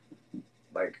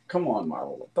 Like, come on,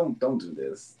 Marvel. Don't do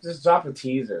this. Just drop a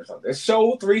teaser or something.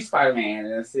 Show 3 Spider-Man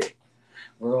and that's it.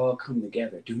 We're all coming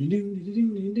together. Do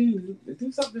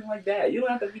something like that. You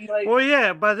don't have to be like, Well,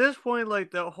 yeah. By this point,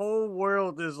 like the whole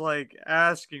world is like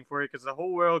asking for it because the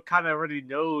whole world kind of already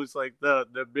knows like the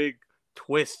big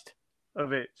twist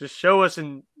of it. Just show us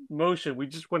in motion. We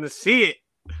just want to see it.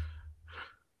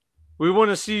 We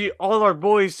want to see all our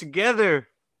boys together,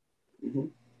 mm-hmm.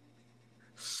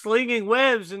 slinging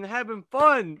webs and having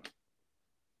fun.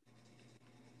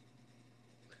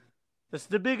 It's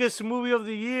the biggest movie of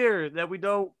the year that we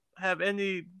don't have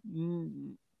any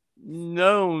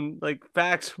known like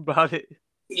facts about it.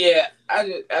 Yeah,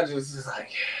 I just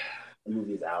like the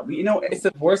movie's out. But, you know, it's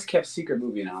the worst kept secret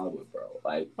movie in Hollywood, bro.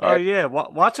 Like, Oh yeah,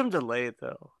 watch them delay it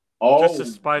though, just to oh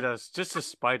spite us. Just to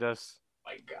spite us.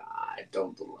 my god,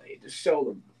 don't delay. Just show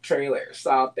the trailer,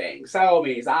 something. Show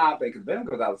me something. Because Venom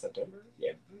comes out in September.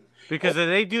 Yeah. Because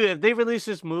if they release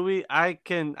this movie, I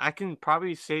can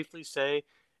probably safely say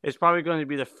it's probably going to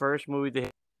be the first movie to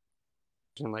hit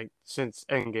in like since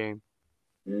Endgame.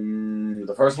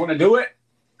 The first one to do it.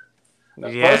 The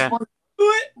first Yeah. one to do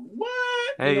it. What?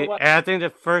 You know Hey, what? and I think the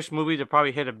first movie to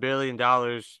probably hit $1 billion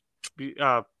post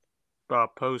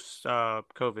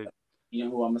COVID. You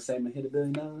know who I'm gonna say I'm gonna hit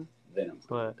 $1 billion? Venom.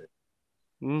 But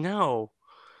no,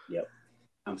 Yep.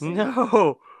 I'm saying it.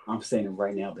 no. I'm saying it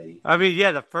right now, baby. I mean,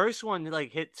 yeah, the first one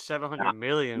like hit 700 I'm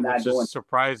million, not which doing. is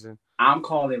surprising. I'm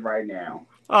calling it right now.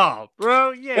 Oh,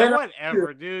 bro, yeah, Venom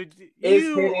whatever, dude. is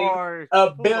You hitting are $1 full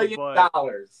of billion. butt.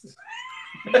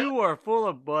 You are full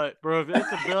of butt, bro. If it's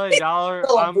 $1 billion,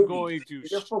 I'm going to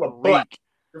You're full of butt. streak.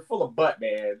 You're full of butt,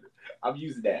 man. I'm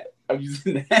using that.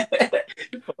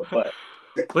 You're full of butt.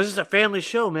 But this is a family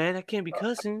show, man. I can't be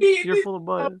cussing. You're full of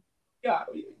butt. Yeah,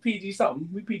 PG something.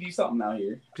 We PG something out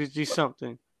here. PG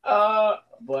something.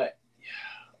 But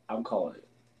I'm calling it.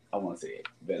 I want to say it.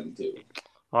 Venom 2.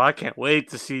 Oh, I can't wait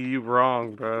to see you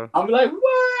wrong, bro. I'm like,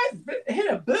 what? Hit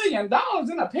 $1 billion in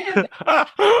a pandemic?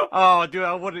 Oh, dude,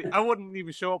 I wouldn't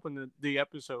even show up in the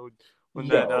episode when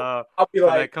I'll be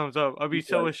like, that comes up. I'll be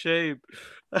so ashamed.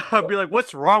 I'll be like,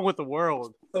 what's wrong with the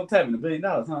world? So Tevin, $1 billion,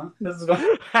 huh? This is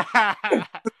what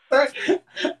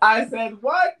I said,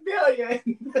 1 billion.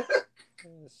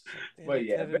 But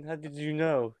yeah, Kevin, how did you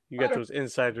know? You got those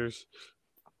insiders.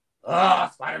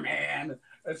 Spider-Man.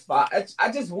 It's fine.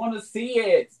 I just want to see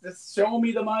it. Just show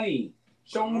me the money.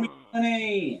 Show me the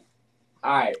money.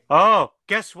 All right. Oh,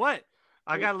 guess what?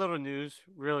 I got a little news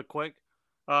really quick.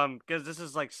 Because this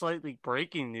is like slightly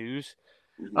breaking news.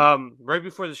 Right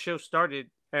before the show started,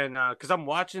 and because I'm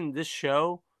watching this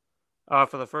show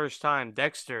for the first time,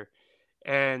 Dexter,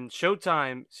 and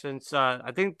Showtime, since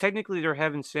I think technically they're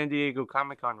having San Diego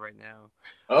Comic-Con right now.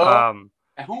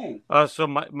 At home. So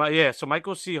so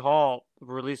Michael C. Hall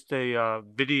released a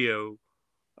video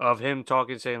of him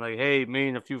talking, saying like, "Hey, me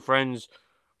and a few friends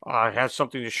have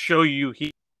something to show you."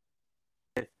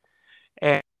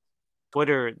 And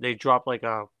Twitter, they dropped like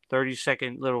a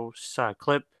 30-second little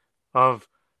clip of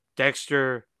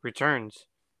Dexter Returns.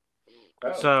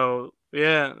 Oh. So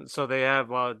yeah, so they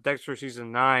have Dexter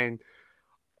season 9,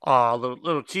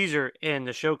 little teaser, and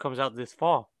the show comes out this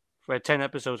fall for 10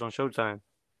 episodes on Showtime.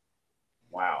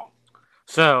 Wow.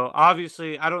 So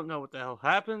obviously, I don't know what the hell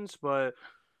happens, but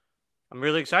I'm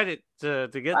really excited to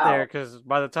get there because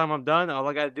by the time I'm done, all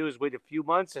I got to do is wait a few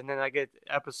months, and then I get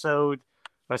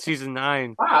season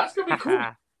 9. Wow, that's gonna be cool.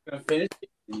 You're gonna finish it,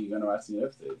 and you're gonna watch the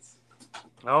episodes.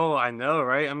 Oh, I know,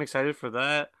 right? I'm excited for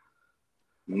that.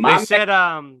 They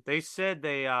said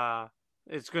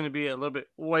it's going to be a little bit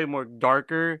way more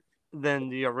darker than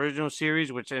the original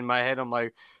series, which in my head I'm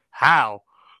like, how?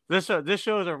 This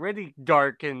show is already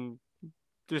dark and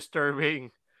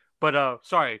disturbing. But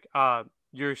sorry,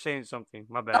 you're saying something.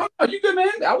 My bad. Oh, you good, man?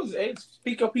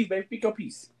 Speak your piece, baby. Speak your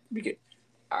piece. Speak it.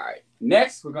 All right.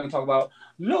 Next, we're gonna talk about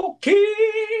Loki.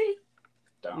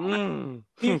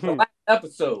 The last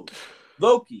episode,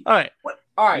 Loki. All right.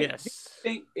 All right. Yes. Do you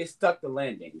think it stuck the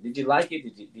landing? Did you like it?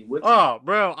 Oh,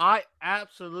 bro, I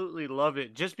absolutely love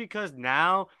it. Just because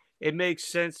now it makes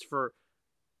sense for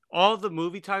all the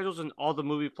movie titles and all the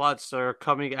movie plots that are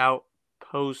coming out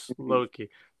post Loki.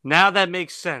 Now that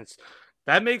makes sense.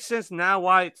 That makes sense now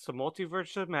why it's the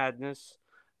multiverse of madness.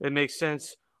 It makes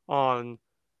sense on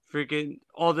freaking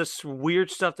all this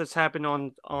weird stuff that's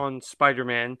happened on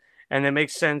Spider-Man. And it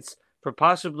makes sense for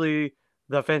possibly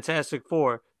the Fantastic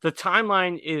Four. The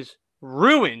timeline is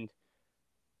ruined.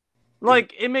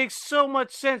 Like, it makes so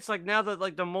much sense. Like, now that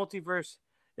like the multiverse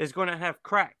is going to have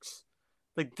cracks.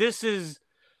 Like, this is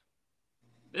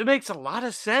it makes a lot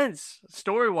of sense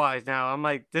story wise. Now I'm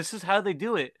like, this is how they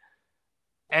do it,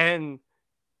 and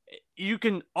you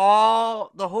can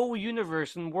all the whole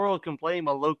universe and world can blame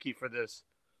a Loki for this.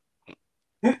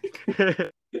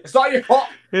 It's not your fault.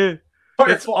 It's not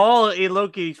your It's fault. all a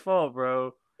Loki's fault,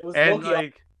 bro. It was And Loki.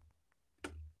 like,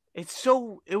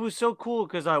 it was so cool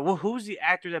because well, who's the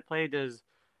actor that played as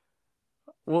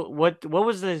what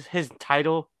was his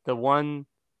title? The one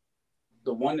that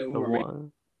The who remained.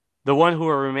 one, the one who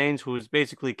remains, who is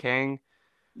basically Kang.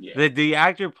 Yeah. The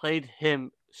actor played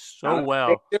him so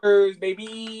well. Pictures, Yeah, baby.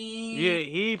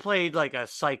 he played like a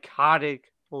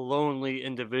psychotic, lonely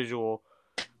individual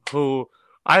who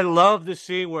I love the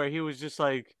scene where he was just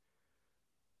like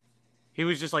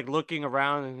looking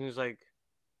around and he was like,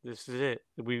 this is it.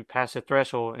 We passed the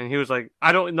threshold. And he was like,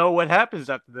 I don't know what happens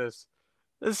after this.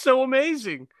 It's so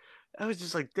amazing. I was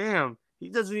just like, damn, he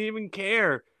doesn't even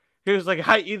care. He was like,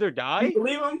 I either You die.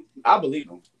 believe him? I believe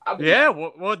him. I believe him. Yeah,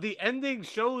 well, the ending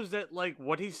shows that like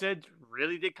what he said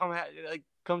really did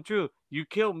come true. You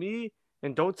kill me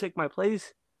and don't take my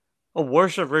place, a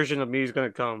worse version of me is gonna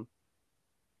come.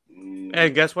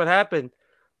 And guess what happened?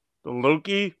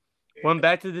 Loki went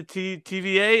back to the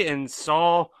TVA and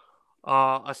saw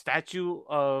a statue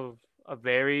of a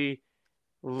very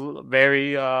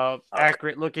Okay.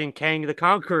 accurate looking Kang the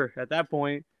Conqueror at that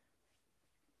point.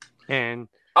 And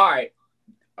All right.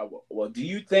 Well, do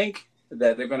you think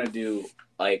that they're gonna do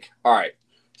like? All right.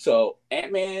 So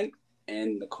Ant-Man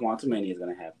and the Quantum Mania is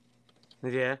gonna have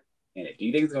yeah, in it. Do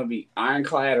you think it's gonna be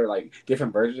Ironclad or like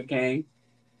different versions of Kang,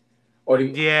 or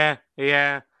yeah,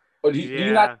 yeah, do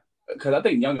you not? yeah. Because I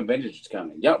think Young Avengers is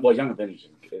coming. Young Avengers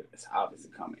is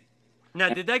obviously coming. Now,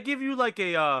 did that give you like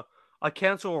a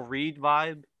Cancel Reed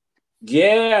vibe?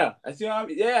 Yeah, that's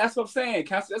what yeah, that's what I'm saying.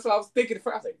 That's what I was thinking. I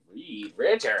was like, Reed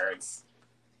Richards.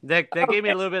 That gave me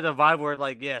a little bit of vibe where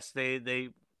like yes, they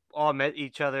all met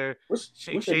each other, Wish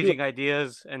they do. exchanging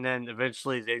ideas, and then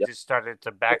eventually they Yeah. just started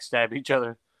to backstab each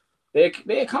other. They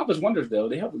accomplish wonders though.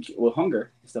 They help with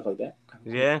hunger and stuff like that.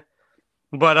 Yeah,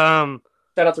 but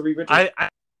Shout out to Reed Richards. I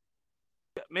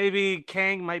maybe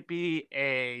Kang might be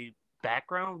a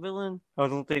background villain. I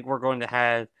don't think we're going to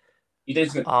have You think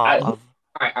it's gonna, of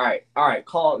all right.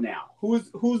 Call it now.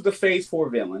 Who's the Phase 4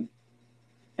 villain,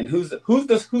 and who's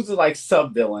the like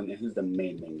sub villain, and who's the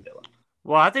main villain?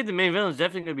 well, I think the main villain is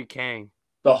definitely gonna be Kang.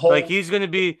 The Like whole he's gonna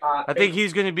be, I phase. think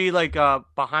he's gonna be like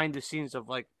behind the scenes of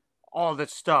like all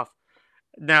this stuff.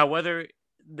 Now, whether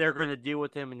they're gonna deal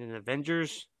with him in an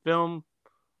Avengers film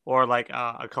or like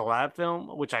a collab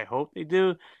film, which I hope they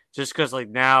do, just because like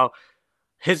now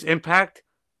his impact,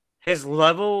 his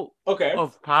level Okay.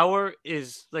 of power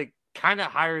is like kind of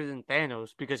higher than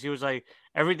Thanos because he was like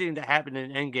everything that happened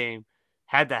in Endgame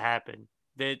had to happen.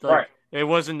 That Right. like it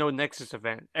wasn't no Nexus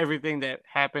event. Everything that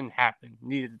happened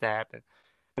needed to happen,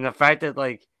 and the fact that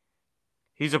like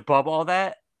he's above all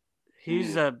that,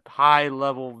 he's Mm. a high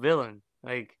level villain.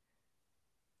 Like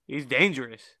he's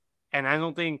dangerous, and I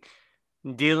don't think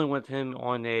dealing with him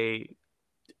on a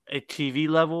TV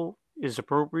level is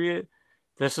appropriate.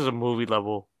 This is a movie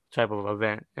level type of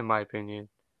event, in my opinion.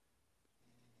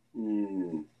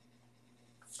 Mm.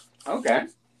 Okay.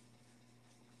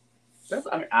 That's.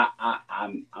 I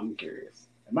mean, I'm curious.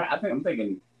 I'm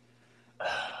thinking.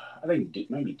 I think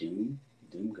maybe Doom.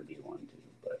 Doom could be one too,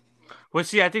 but Well,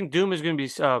 see, I think Doom is going to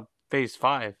be Phase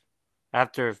 5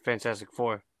 after Fantastic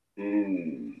Four.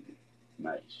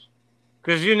 nice.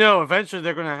 Because, you know, eventually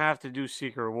they're going to have to do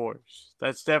Secret Wars.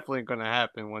 That's definitely going to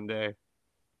happen one day.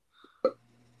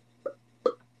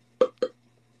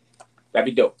 That'd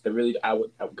be dope. That really, I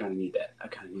would kind of need that. I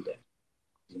kind of need that.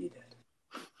 You need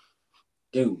that.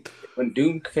 Doom. When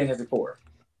Doom Fantastic Four.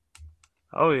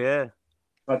 Oh, yeah.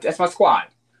 But that's my squad.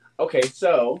 Okay,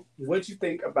 so what'd you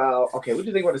think about? Okay, what do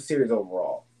you think about the series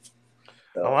overall? Oh,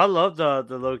 So, I love the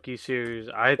Loki series.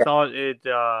 I thought it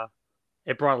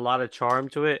brought a lot of charm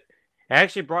to it. It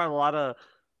actually brought a lot of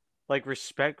like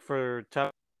respect for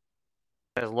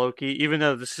as Loki, even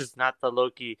though this is not the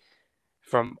Loki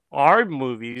from our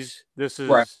movies. This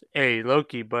right. is a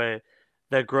Loki, but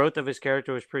the growth of his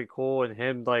character was pretty cool, and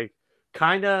him like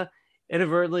kind of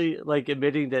inadvertently like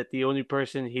admitting that the only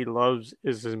person he loves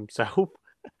is himself,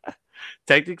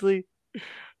 technically.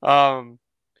 Um,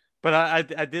 but I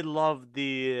did love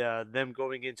the them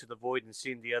going into the void and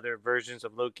seeing the other versions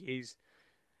of Loki's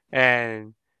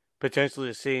and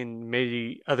potentially seeing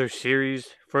maybe other series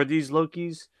for these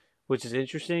Lokis, which is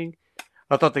interesting.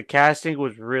 I thought the casting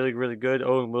was really, really good.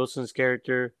 Owen Wilson's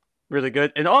character, really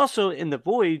good. And also in the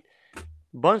Void,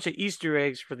 bunch of Easter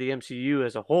eggs for the MCU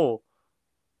as a whole.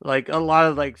 Like a lot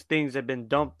of like things have been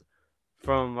dumped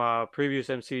from previous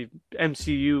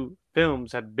MCU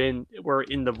films were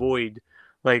in the void,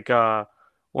 like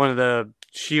one of the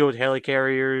Shield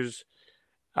helicarriers,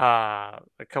 a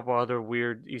couple other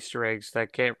weird Easter eggs that I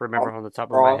can't remember on the top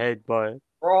of my Frog, head,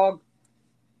 frog.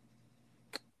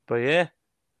 but yeah,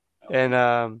 Oh, and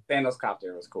Thanos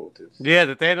copter was cool too. yeah,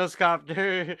 the Thanos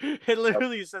copter. It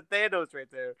literally said Thanos right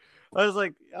there. I was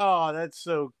like, oh, that's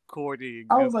so corny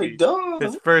and I was like, goofy.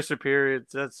 His duh. first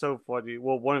appearance, that's so funny.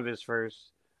 Well, one of his first.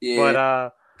 But Yeah.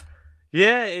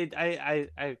 yeah,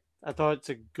 I thought it's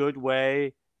a good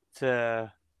way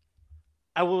to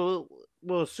I will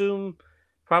assume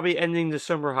probably ending the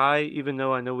summer high, even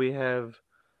though I know we have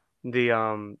the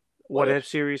What What if? If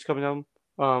series coming up.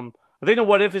 I think the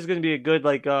What If is gonna be a good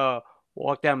like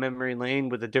walk down memory lane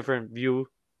with a different view.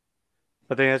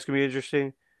 I think that's gonna be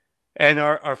interesting. And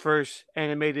our first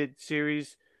animated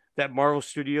series that Marvel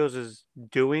Studios is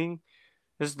doing.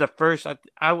 This is the first.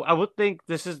 I would think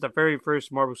this is the very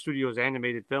first Marvel Studios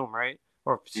animated film, right,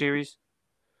 or series.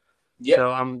 Yep.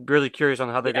 So I'm really curious on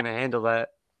how they're Yeah. gonna handle that.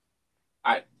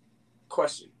 I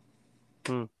question.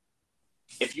 Hmm.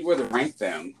 If you were to rank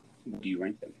them, what do you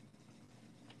rank them?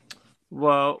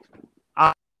 Well,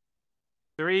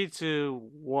 3 to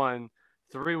 1.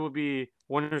 3 will be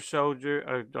Winter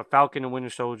Soldier, the Falcon and Winter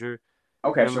Soldier.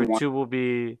 Okay, so Number one. two will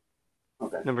be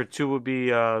Okay. number two will be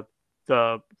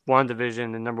the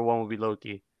WandaVision, and number 1 will be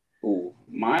Loki. Ooh,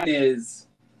 mine is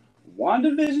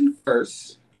WandaVision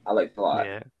first. I like the lot.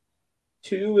 Yeah.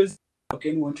 2 is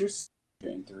Falcon Winter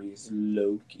Soldier, and 3 is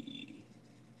Loki.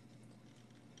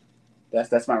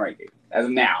 That's my ranking as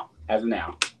of now. As of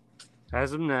now,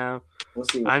 As of now, we'll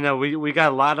see. I know we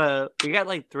got we got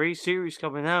like 3 series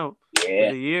coming out for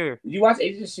Yeah. the year. Did you watch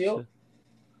Agents of Shield? So,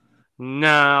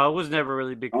 no, I was never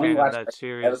really a big I only fan of watched that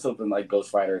series. episode when like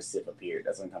Ghost Rider and Sif appeared.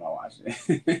 That's the only time I watched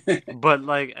it. But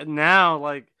like now,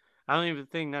 like I don't even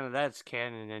think none of that's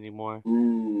canon anymore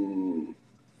Ooh.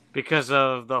 because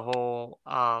of the whole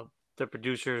the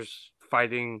producers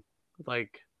fighting.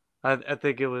 Like I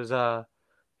think it was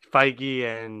Feige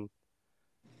and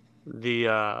the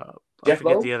I Jeff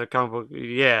forget Lowe? the other comic book.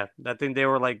 Yeah, I think they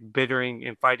were like bittering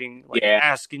and fighting, like Yeah.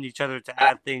 asking each other to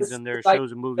add things in their It's like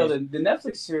shows and so movies. the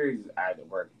Netflix series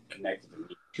were connected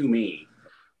to me.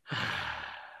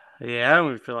 Yeah, I don't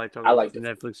even feel like I talking about like the the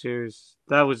Netflix series.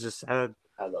 That was just sad.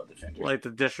 I love Defender. Like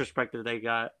the disrespect that they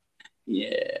got.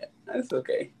 Yeah, that's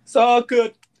okay. It's all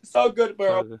good. It's all good,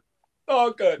 bro. So, It's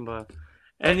all good. but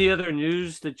any other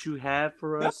news that you have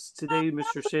for No, us today,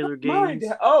 Mr. Sailor mind.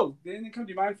 Games? Oh, didn't it come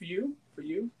to mind for you? For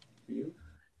you? For you?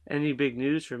 Any big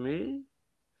news for me?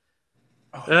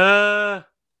 Oh, Uh,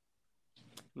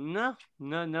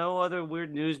 no other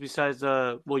weird news besides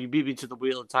well, you beat me to the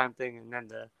Wheel of Time thing, and then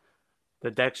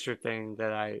the Dexter thing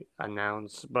that I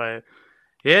announced. But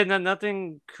yeah,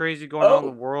 nothing crazy going on in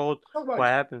the oh. world. How about What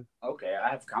you? happened? Okay, I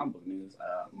have comic book news.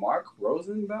 Mark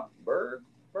Rosenberg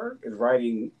is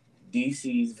writing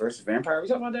DC's versus Vampire. We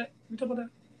talk about that? We talk about that?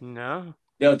 No,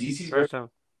 No, DC's first time.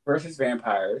 versus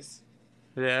Vampires.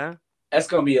 Yeah. That's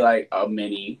gonna be like a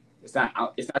mini. It's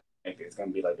not. It's not. It's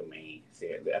gonna be like a mini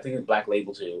series. I think it's Black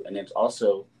Label too, and there's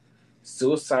also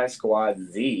Suicide Squad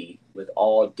Z with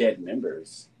all dead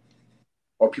members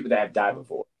or people that have died Oh,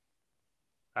 before.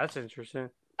 that's interesting.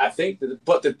 I think that,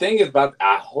 but the thing is about.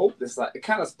 I hope this like it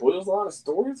kind of spoils a lot of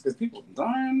stories because people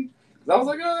dying.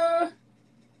 Because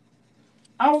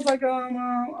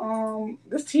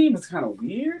this team is kind of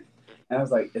weird, and I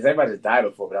was like, is everybody just died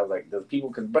before? But I was like, those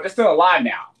people, but they're still alive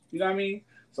now. You know what I mean?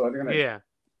 So they're gonna Yeah.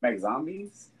 make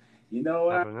zombies. You know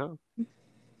what I I don't know.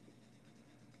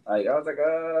 like? I was like,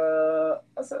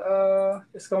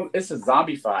 it's a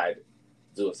zombified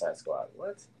Suicide Squad.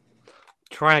 What?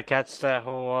 Trying to catch that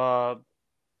Uh,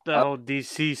 whole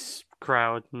DC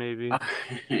crowd, maybe.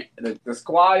 the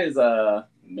squad is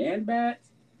Man Bat.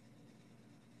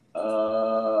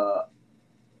 Uh,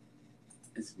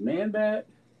 it's Man Bat.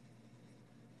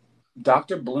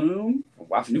 Doctor Bloom.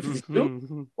 Wow, New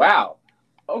 52. Wow.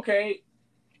 Okay.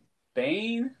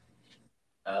 Bane.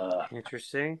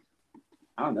 Interesting.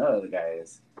 I don't know who the guy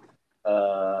is.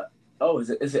 Oh, is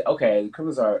it okay? The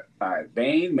criminals are all right.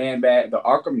 Bane, Man Bat, the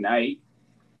Arkham Knight.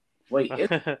 Wait, is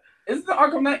the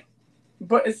Arkham Knight?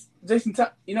 But it's Jason.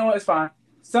 You know what? It's fine.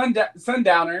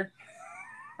 Sundowner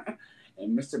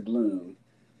and Mr. Bloom.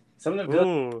 Some of the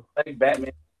villains Ooh. like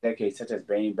Batman decades, such as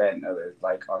Bane, Bat, and others,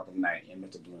 like Arkham Knight and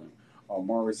Mr. Bloom, are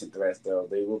more recent threats. Though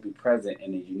they will be present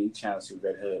in a unique challenge to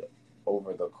Red Hood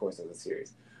over the course of the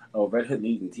series. Oh, Red Hood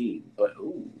leading team, but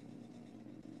ooh.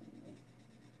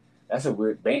 That's a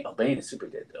weird. Bane is super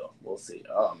dead though. We'll see.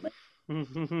 Oh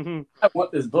man, I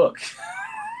want this book.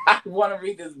 I want to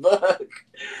read this book.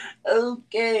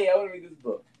 Okay, I want to read this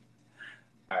book.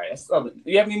 All right. That's something.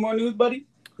 Do you have any more news, buddy?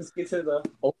 Let's get to the I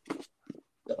old.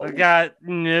 got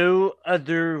no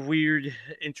other weird,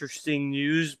 interesting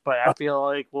news, but I feel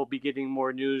like we'll be getting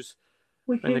more news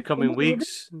We in the here for coming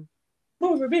weeks.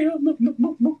 movie review,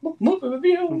 movie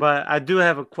review. But I do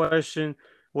have a question.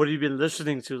 What have you been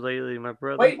listening to lately, my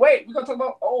brother? Wait. We're gonna talk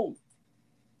about old.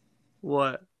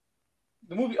 What?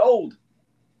 The movie Old.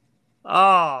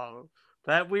 Oh,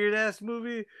 that weird ass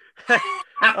movie. All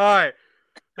right,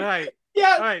 all right,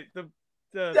 Yes. all right. The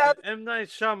Yes. M Night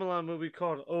Shyamalan movie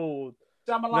called Old.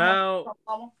 Shamalama. Now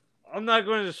Shamalama. I'm not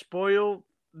going to spoil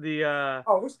the.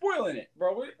 Oh, we're spoiling it,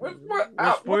 bro. We're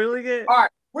spoiling it. All right.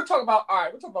 We're talking about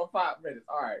 5 minutes.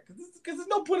 All right, because there's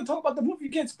no point in talking about the movie.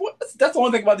 You can't spoil. That's the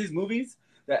only thing about these movies.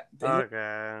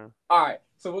 Okay. All right,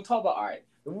 so we'll talk about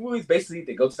the movies. Basically,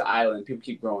 they go to the island. People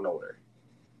keep growing older.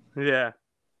 Yeah.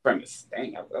 Premise.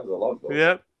 Dang, that was a long ago.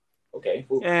 Yep. Okay.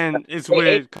 And it's They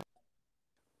weird. age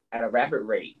at a rapid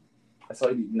rate. That's all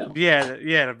you need to know.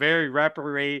 Yeah, at a very rapid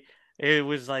rate. It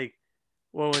was like,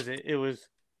 what was it? It was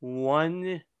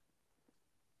one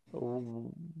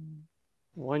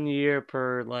 1 year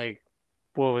per like,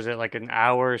 what was it, like an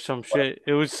hour or some shit?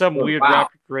 It was some weird Wow.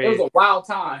 rapid It was rate. a wild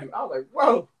time. I was like,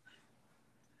 whoa.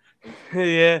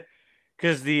 Yeah,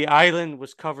 because the island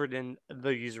was covered in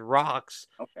these rocks,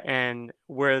 Okay. and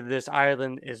where this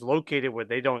island is located, where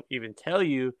they don't even tell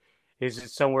you, is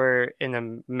it somewhere in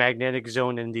a magnetic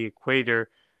zone in the equator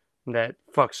that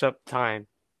fucks up time.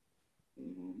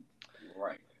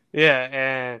 Right. Yeah,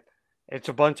 and it's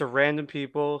a bunch of random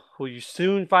people who you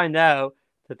soon find out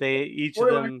that they each of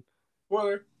Spoiler. them.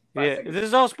 Spoiler. Yeah, this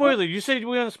is all spoiler. You said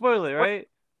we gonna spoil it, right?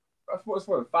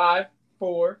 Spoiler. 5,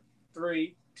 4,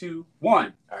 3, 2,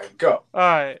 1. All right, go. All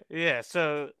right, yeah.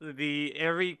 So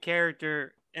every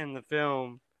character in the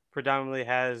film predominantly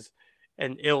has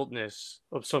an illness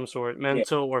of some sort, Yeah.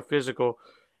 mental or physical,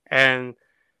 and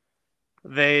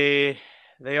they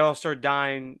they all start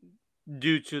dying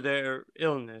due to their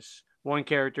illness. One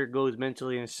character goes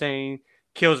mentally insane,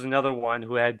 kills another one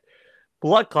who had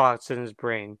blood clots in his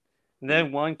brain. And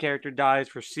then one character dies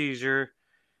for seizure,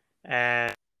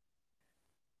 and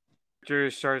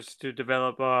starts to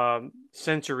develop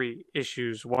sensory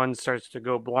issues. One starts to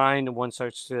go blind, and one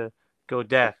starts to go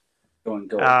deaf. Go.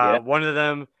 Yeah. One of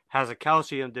them has a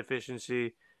calcium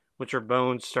deficiency, which her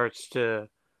bones starts to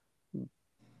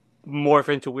morph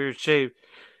into weird shape.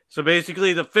 So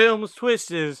basically, the film's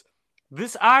twist is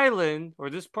this island or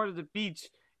this part of the beach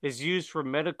is used for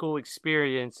medical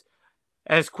experience,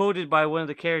 as quoted by one of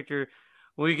the characters.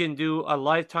 We can do a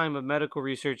lifetime of medical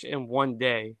research in one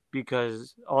day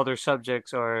because all their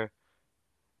subjects are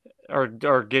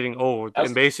getting old.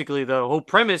 And basically, the whole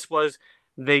premise was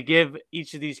they give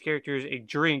each of these characters a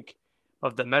drink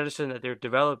of the medicine that they're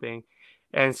developing,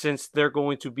 and since they're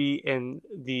going to be in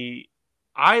the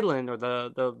island or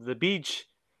the beach,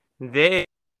 they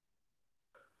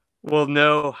will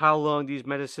know how long these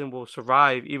medicine will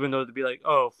survive, even though they'd be like,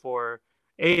 oh, for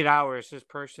 8 hours, this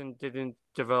person didn't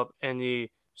develop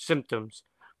any symptoms.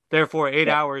 Therefore, 8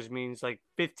 hours means like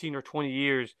 15 or 20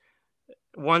 years.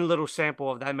 One little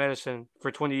sample of that medicine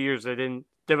for 20 years, they didn't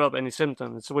develop any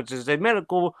symptoms, which is a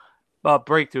medical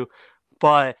breakthrough,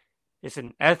 but it's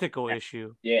an ethical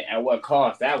issue. Yeah, at what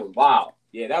cost? That was wild.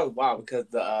 Yeah, that was wild because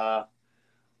the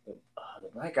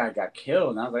black guy got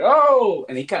killed, and I was like, oh,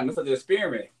 and he kind of messed up the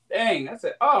experiment. Dang, I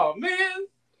said, oh man.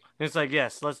 It's like,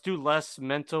 yes, let's do less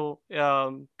mental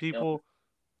people.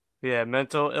 Yeah,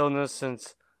 mental illness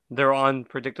since they're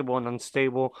unpredictable and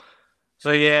unstable.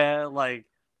 So yeah, like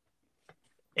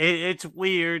it's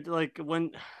weird. Like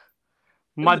when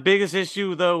my biggest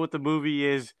issue though with the movie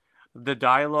is the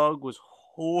dialogue was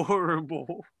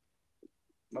horrible.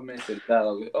 My man said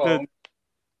dialogue. Oh.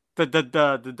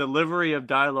 The delivery of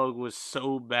dialogue was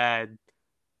so bad.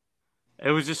 It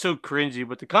was just so cringy,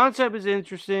 but the concept is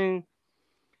interesting.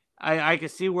 I could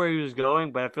see where he was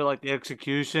going, but I feel like the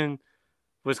execution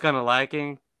was kind of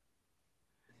lacking.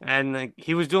 And like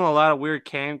he was doing a lot of weird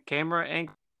camera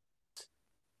angles,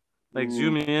 like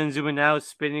zooming in, zooming out,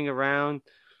 spinning around.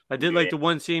 I did like the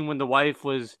one scene when the wife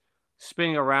was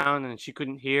spinning around and she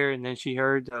couldn't hear, and then she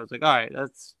heard. I was like, all right,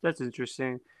 that's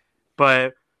interesting.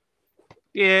 But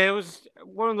yeah, it was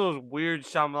one of those weird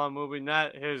Shyamalan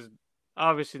movies.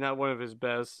 Obviously not one of his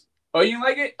best. Oh, you didn't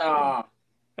like it?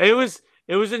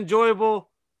 It was enjoyable,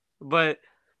 but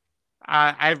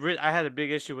I had a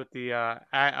big issue with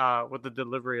the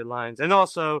delivery lines, and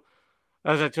also,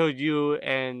 as I told you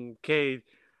and Cade,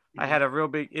 I had a real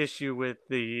big issue with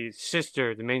the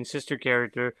main sister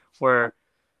character, where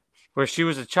she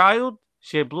was a child,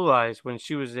 she had blue eyes. When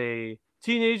she was a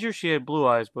teenager, she had blue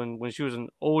eyes. When she was an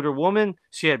older woman,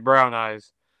 she had brown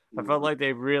eyes. I felt like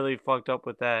they really fucked up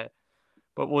with that.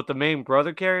 But with the main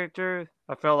brother character,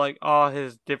 I felt like all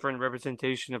his different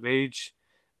representation of age,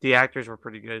 the actors were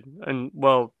pretty good. And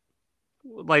well,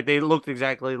 like they looked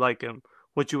exactly like him,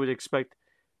 what you would expect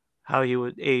how he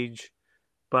would age.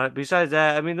 But besides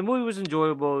that, I mean, the movie was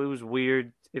enjoyable. It was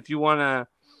weird. If you want to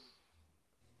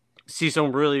see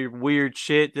some really weird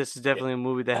shit, this is definitely a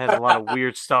movie that has a lot of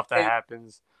weird stuff that And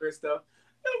happens. weird stuff.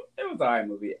 It was an alright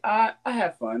movie. I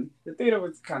had fun. The theater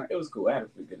was it was cool. I had a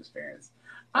pretty good experience.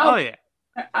 Oh I yeah,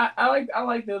 I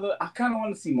like the I kind of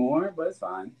want to see more, but it's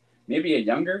fine. Maybe a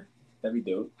younger. That'd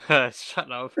be dope.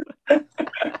 shut up. I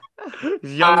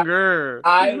Younger.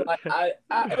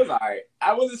 it was alright.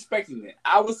 I was expecting it.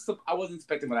 I wasn't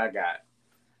expecting what I got.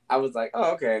 I was like,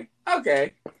 oh okay,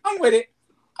 I'm with it.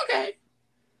 Okay,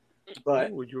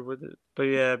 but Ooh, you were with it. But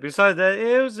yeah, besides that,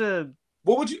 it was a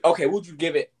what would you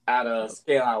give it out of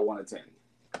scale out of 1 to 10?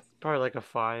 probably like a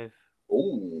 5.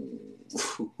 Ooh.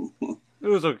 It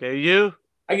was okay. You?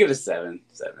 I give it a 7.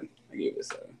 7. I give it a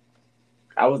 7.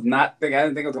 I didn't think I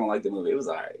was gonna like the movie. It was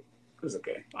alright. It was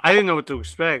okay. I didn't know what to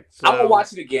expect. I will So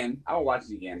watch it again. I will watch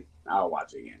it again. I'll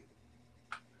watch it again.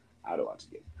 I'll watch it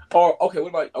again. Or okay, what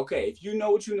about if you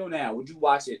know what you know now, would you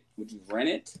watch it? Would you rent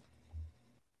it?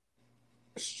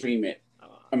 Stream it?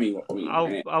 Rent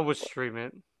it. I would stream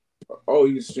it. Oh,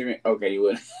 you would stream it? Okay, you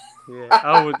would. Yeah,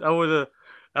 I would. I would.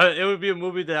 It would be a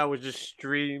movie that I would just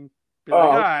stream. Be like,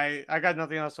 all Oh, right, I got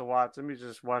nothing else to watch. Let me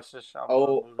just watch this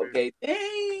oh, movie. okay.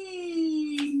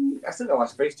 Dang. I still gotta watch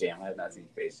Space Jam. I have not seen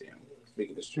Space Jam.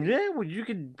 Speaking of the stream, Yeah, well, you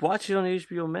could watch it on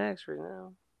HBO Max right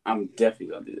now. I'm definitely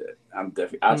gonna do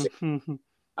that. I'll check.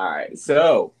 All right.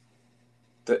 So,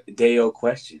 the day-o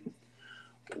question: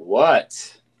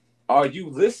 what are you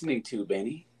listening to,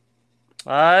 Benny?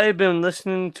 I've been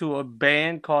listening to a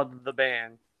band called The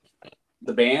Band.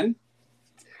 The band?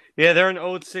 Yeah, they're an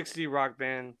old 60 rock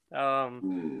band.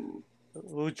 Hmm.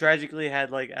 Who tragically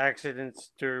had like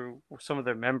accidents to some of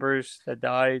their members that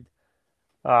died.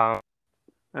 Um,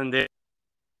 and they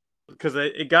because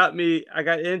it got me. I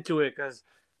got into it because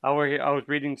I was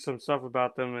reading some stuff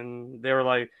about them, and they were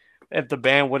like, if the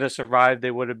band would have survived,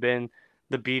 they would have been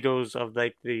the Beatles of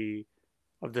like the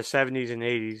 70s and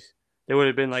 80s. They would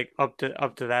have been like up to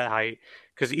that height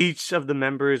because each of the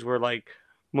members were like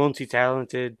multi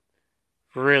talented,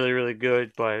 really really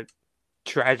good, but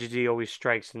tragedy always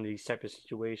strikes in these type of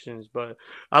situations. But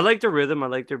I like their rhythm. I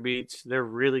like their beats. They're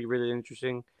really really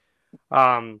interesting.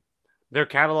 Um, their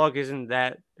catalog isn't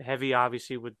that heavy,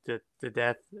 obviously, with the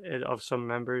death of some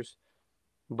members,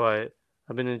 but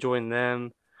I've been enjoying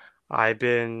them. I've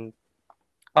been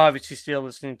obviously still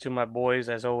listening to my boys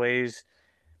as always,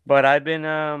 but I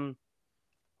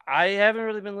haven't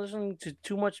really been listening to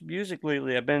too much music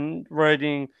lately. I've been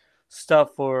writing stuff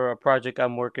for a project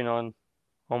I'm working on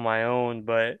my own,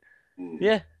 but Hmm.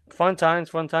 yeah, fun times,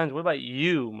 fun times. What about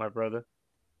you, my brother?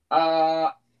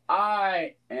 Uh,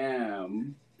 I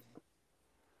am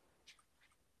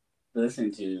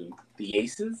listening to the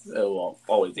Aces. Oh, well,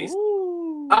 always Aces.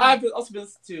 Ooh. I've also been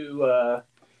listening to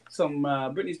some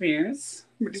Britney Spears.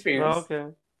 Britney Oh, Spears.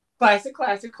 okay.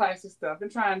 Classic stuff. Been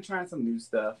trying some new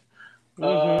stuff.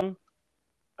 Uh, Mm-hmm.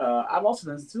 I've also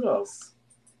been to who else?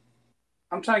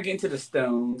 I'm trying to get into the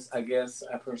Stones. I guess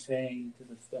I per se to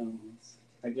the Stones.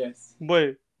 I guess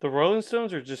Wait, the Rolling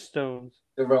Stones or just Stones?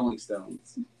 the Rolling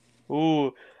Stones.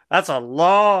 Ooh, that's a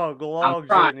long, I'm long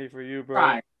journey for you,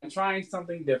 bro. I'm trying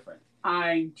something different.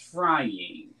 I'm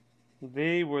trying.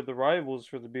 They were the rivals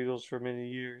for the Beatles for many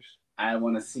years. I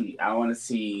want to see. I want to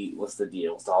see what's the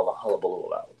deal. What's all the hullabaloo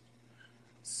about?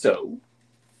 So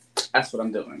that's what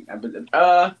I'm doing.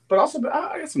 But also,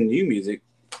 I got some new music.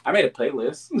 I made a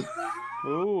playlist.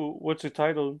 Ooh, what's it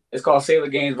titled? It's called Sailor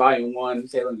Games Volume One,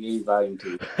 Sailor Games Volume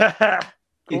Two.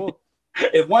 Cool.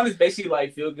 If one is basically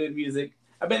like feel good music.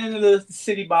 I've been into the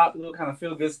city bop, little kind of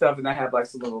feel good stuff, and I have like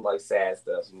some little like sad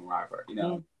stuff, some rock,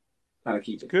 kind of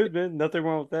keep it Good, man. Nothing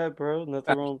wrong with that, bro.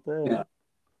 Nothing wrong with you that.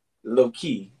 know, low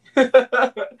key.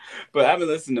 But I haven't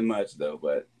listened to much though,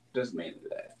 but just mainly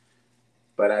that.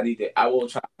 But I will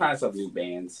try some new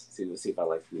bands. See if I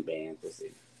like some new bands. We'll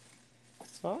see.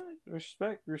 All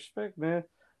right, respect, man.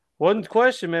 One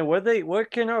question, man. Where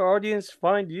can our audience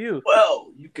find you?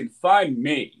 Well, you can find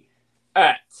me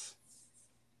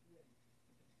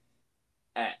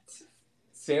at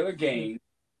Sailor Game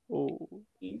Ooh.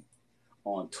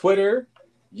 on Twitter,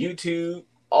 YouTube,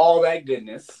 all that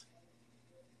goodness.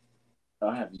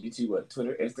 I have YouTube,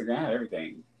 Twitter, Instagram, I have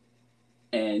everything.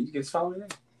 And you can just follow me there.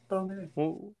 Follow me there.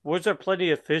 Where's our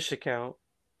Plenty of Fish account?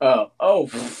 Oh.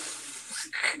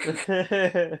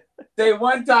 Say it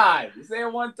one time. Say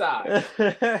it one time.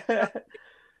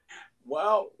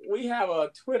 Well, we have a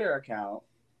Twitter account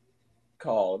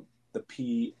called the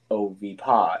POV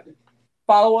Pod.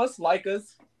 Follow us, like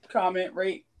us, comment,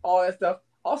 rate, all that stuff.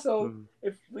 Also, Mm.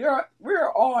 if we're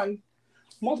on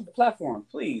multiple platforms,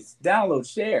 please download,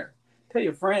 share, tell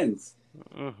your friends.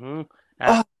 Mm-hmm.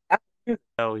 Oh,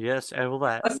 Oh yes, and all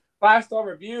that. a 5-star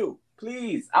review,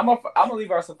 please. I'm gonna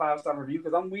leave us a 5-star review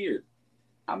because I'm weird.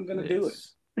 I'm gonna do it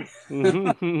Yes.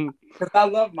 Mm-hmm. because I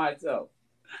love myself.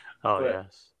 Oh But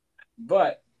yes.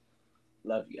 but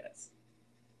love you guys.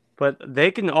 But they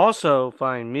can also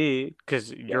find me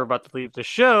because Yeah. you're about to leave the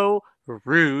show.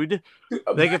 Rude.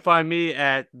 They can find me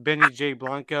at Benny J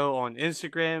Blanco on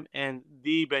Instagram and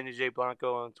the Benny J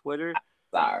Blanco on Twitter.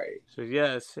 Sorry. So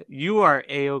yes, you are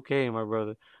a-okay, my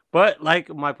brother. But like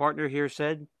my partner here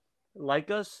said,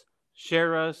 like us,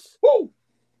 share us, Woo!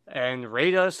 and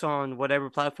rate us on whatever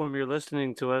platform you're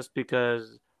listening to us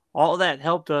because all that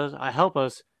help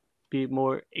us be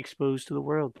more exposed to the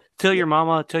world. Tell Yeah. your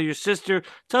mama, tell your sister,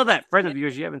 tell that friend of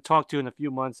yours you haven't talked to in a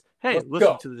few months. Hey, Let's listen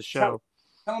go. to the Tell, show.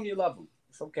 tell them you love them.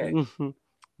 It's okay.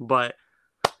 But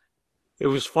it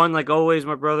was fun like always,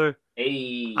 my brother. I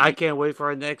Hey. can't wait for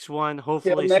our next one. Till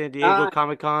Hopefully, next San Diego time.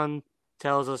 Comic Con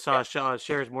tells us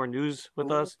shares more news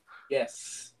with us.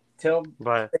 Yes. Till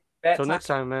But that till time next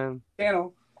time, man.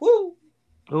 channel. Woo!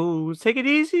 Oh, take it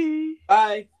easy.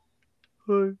 Bye.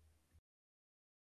 Bye.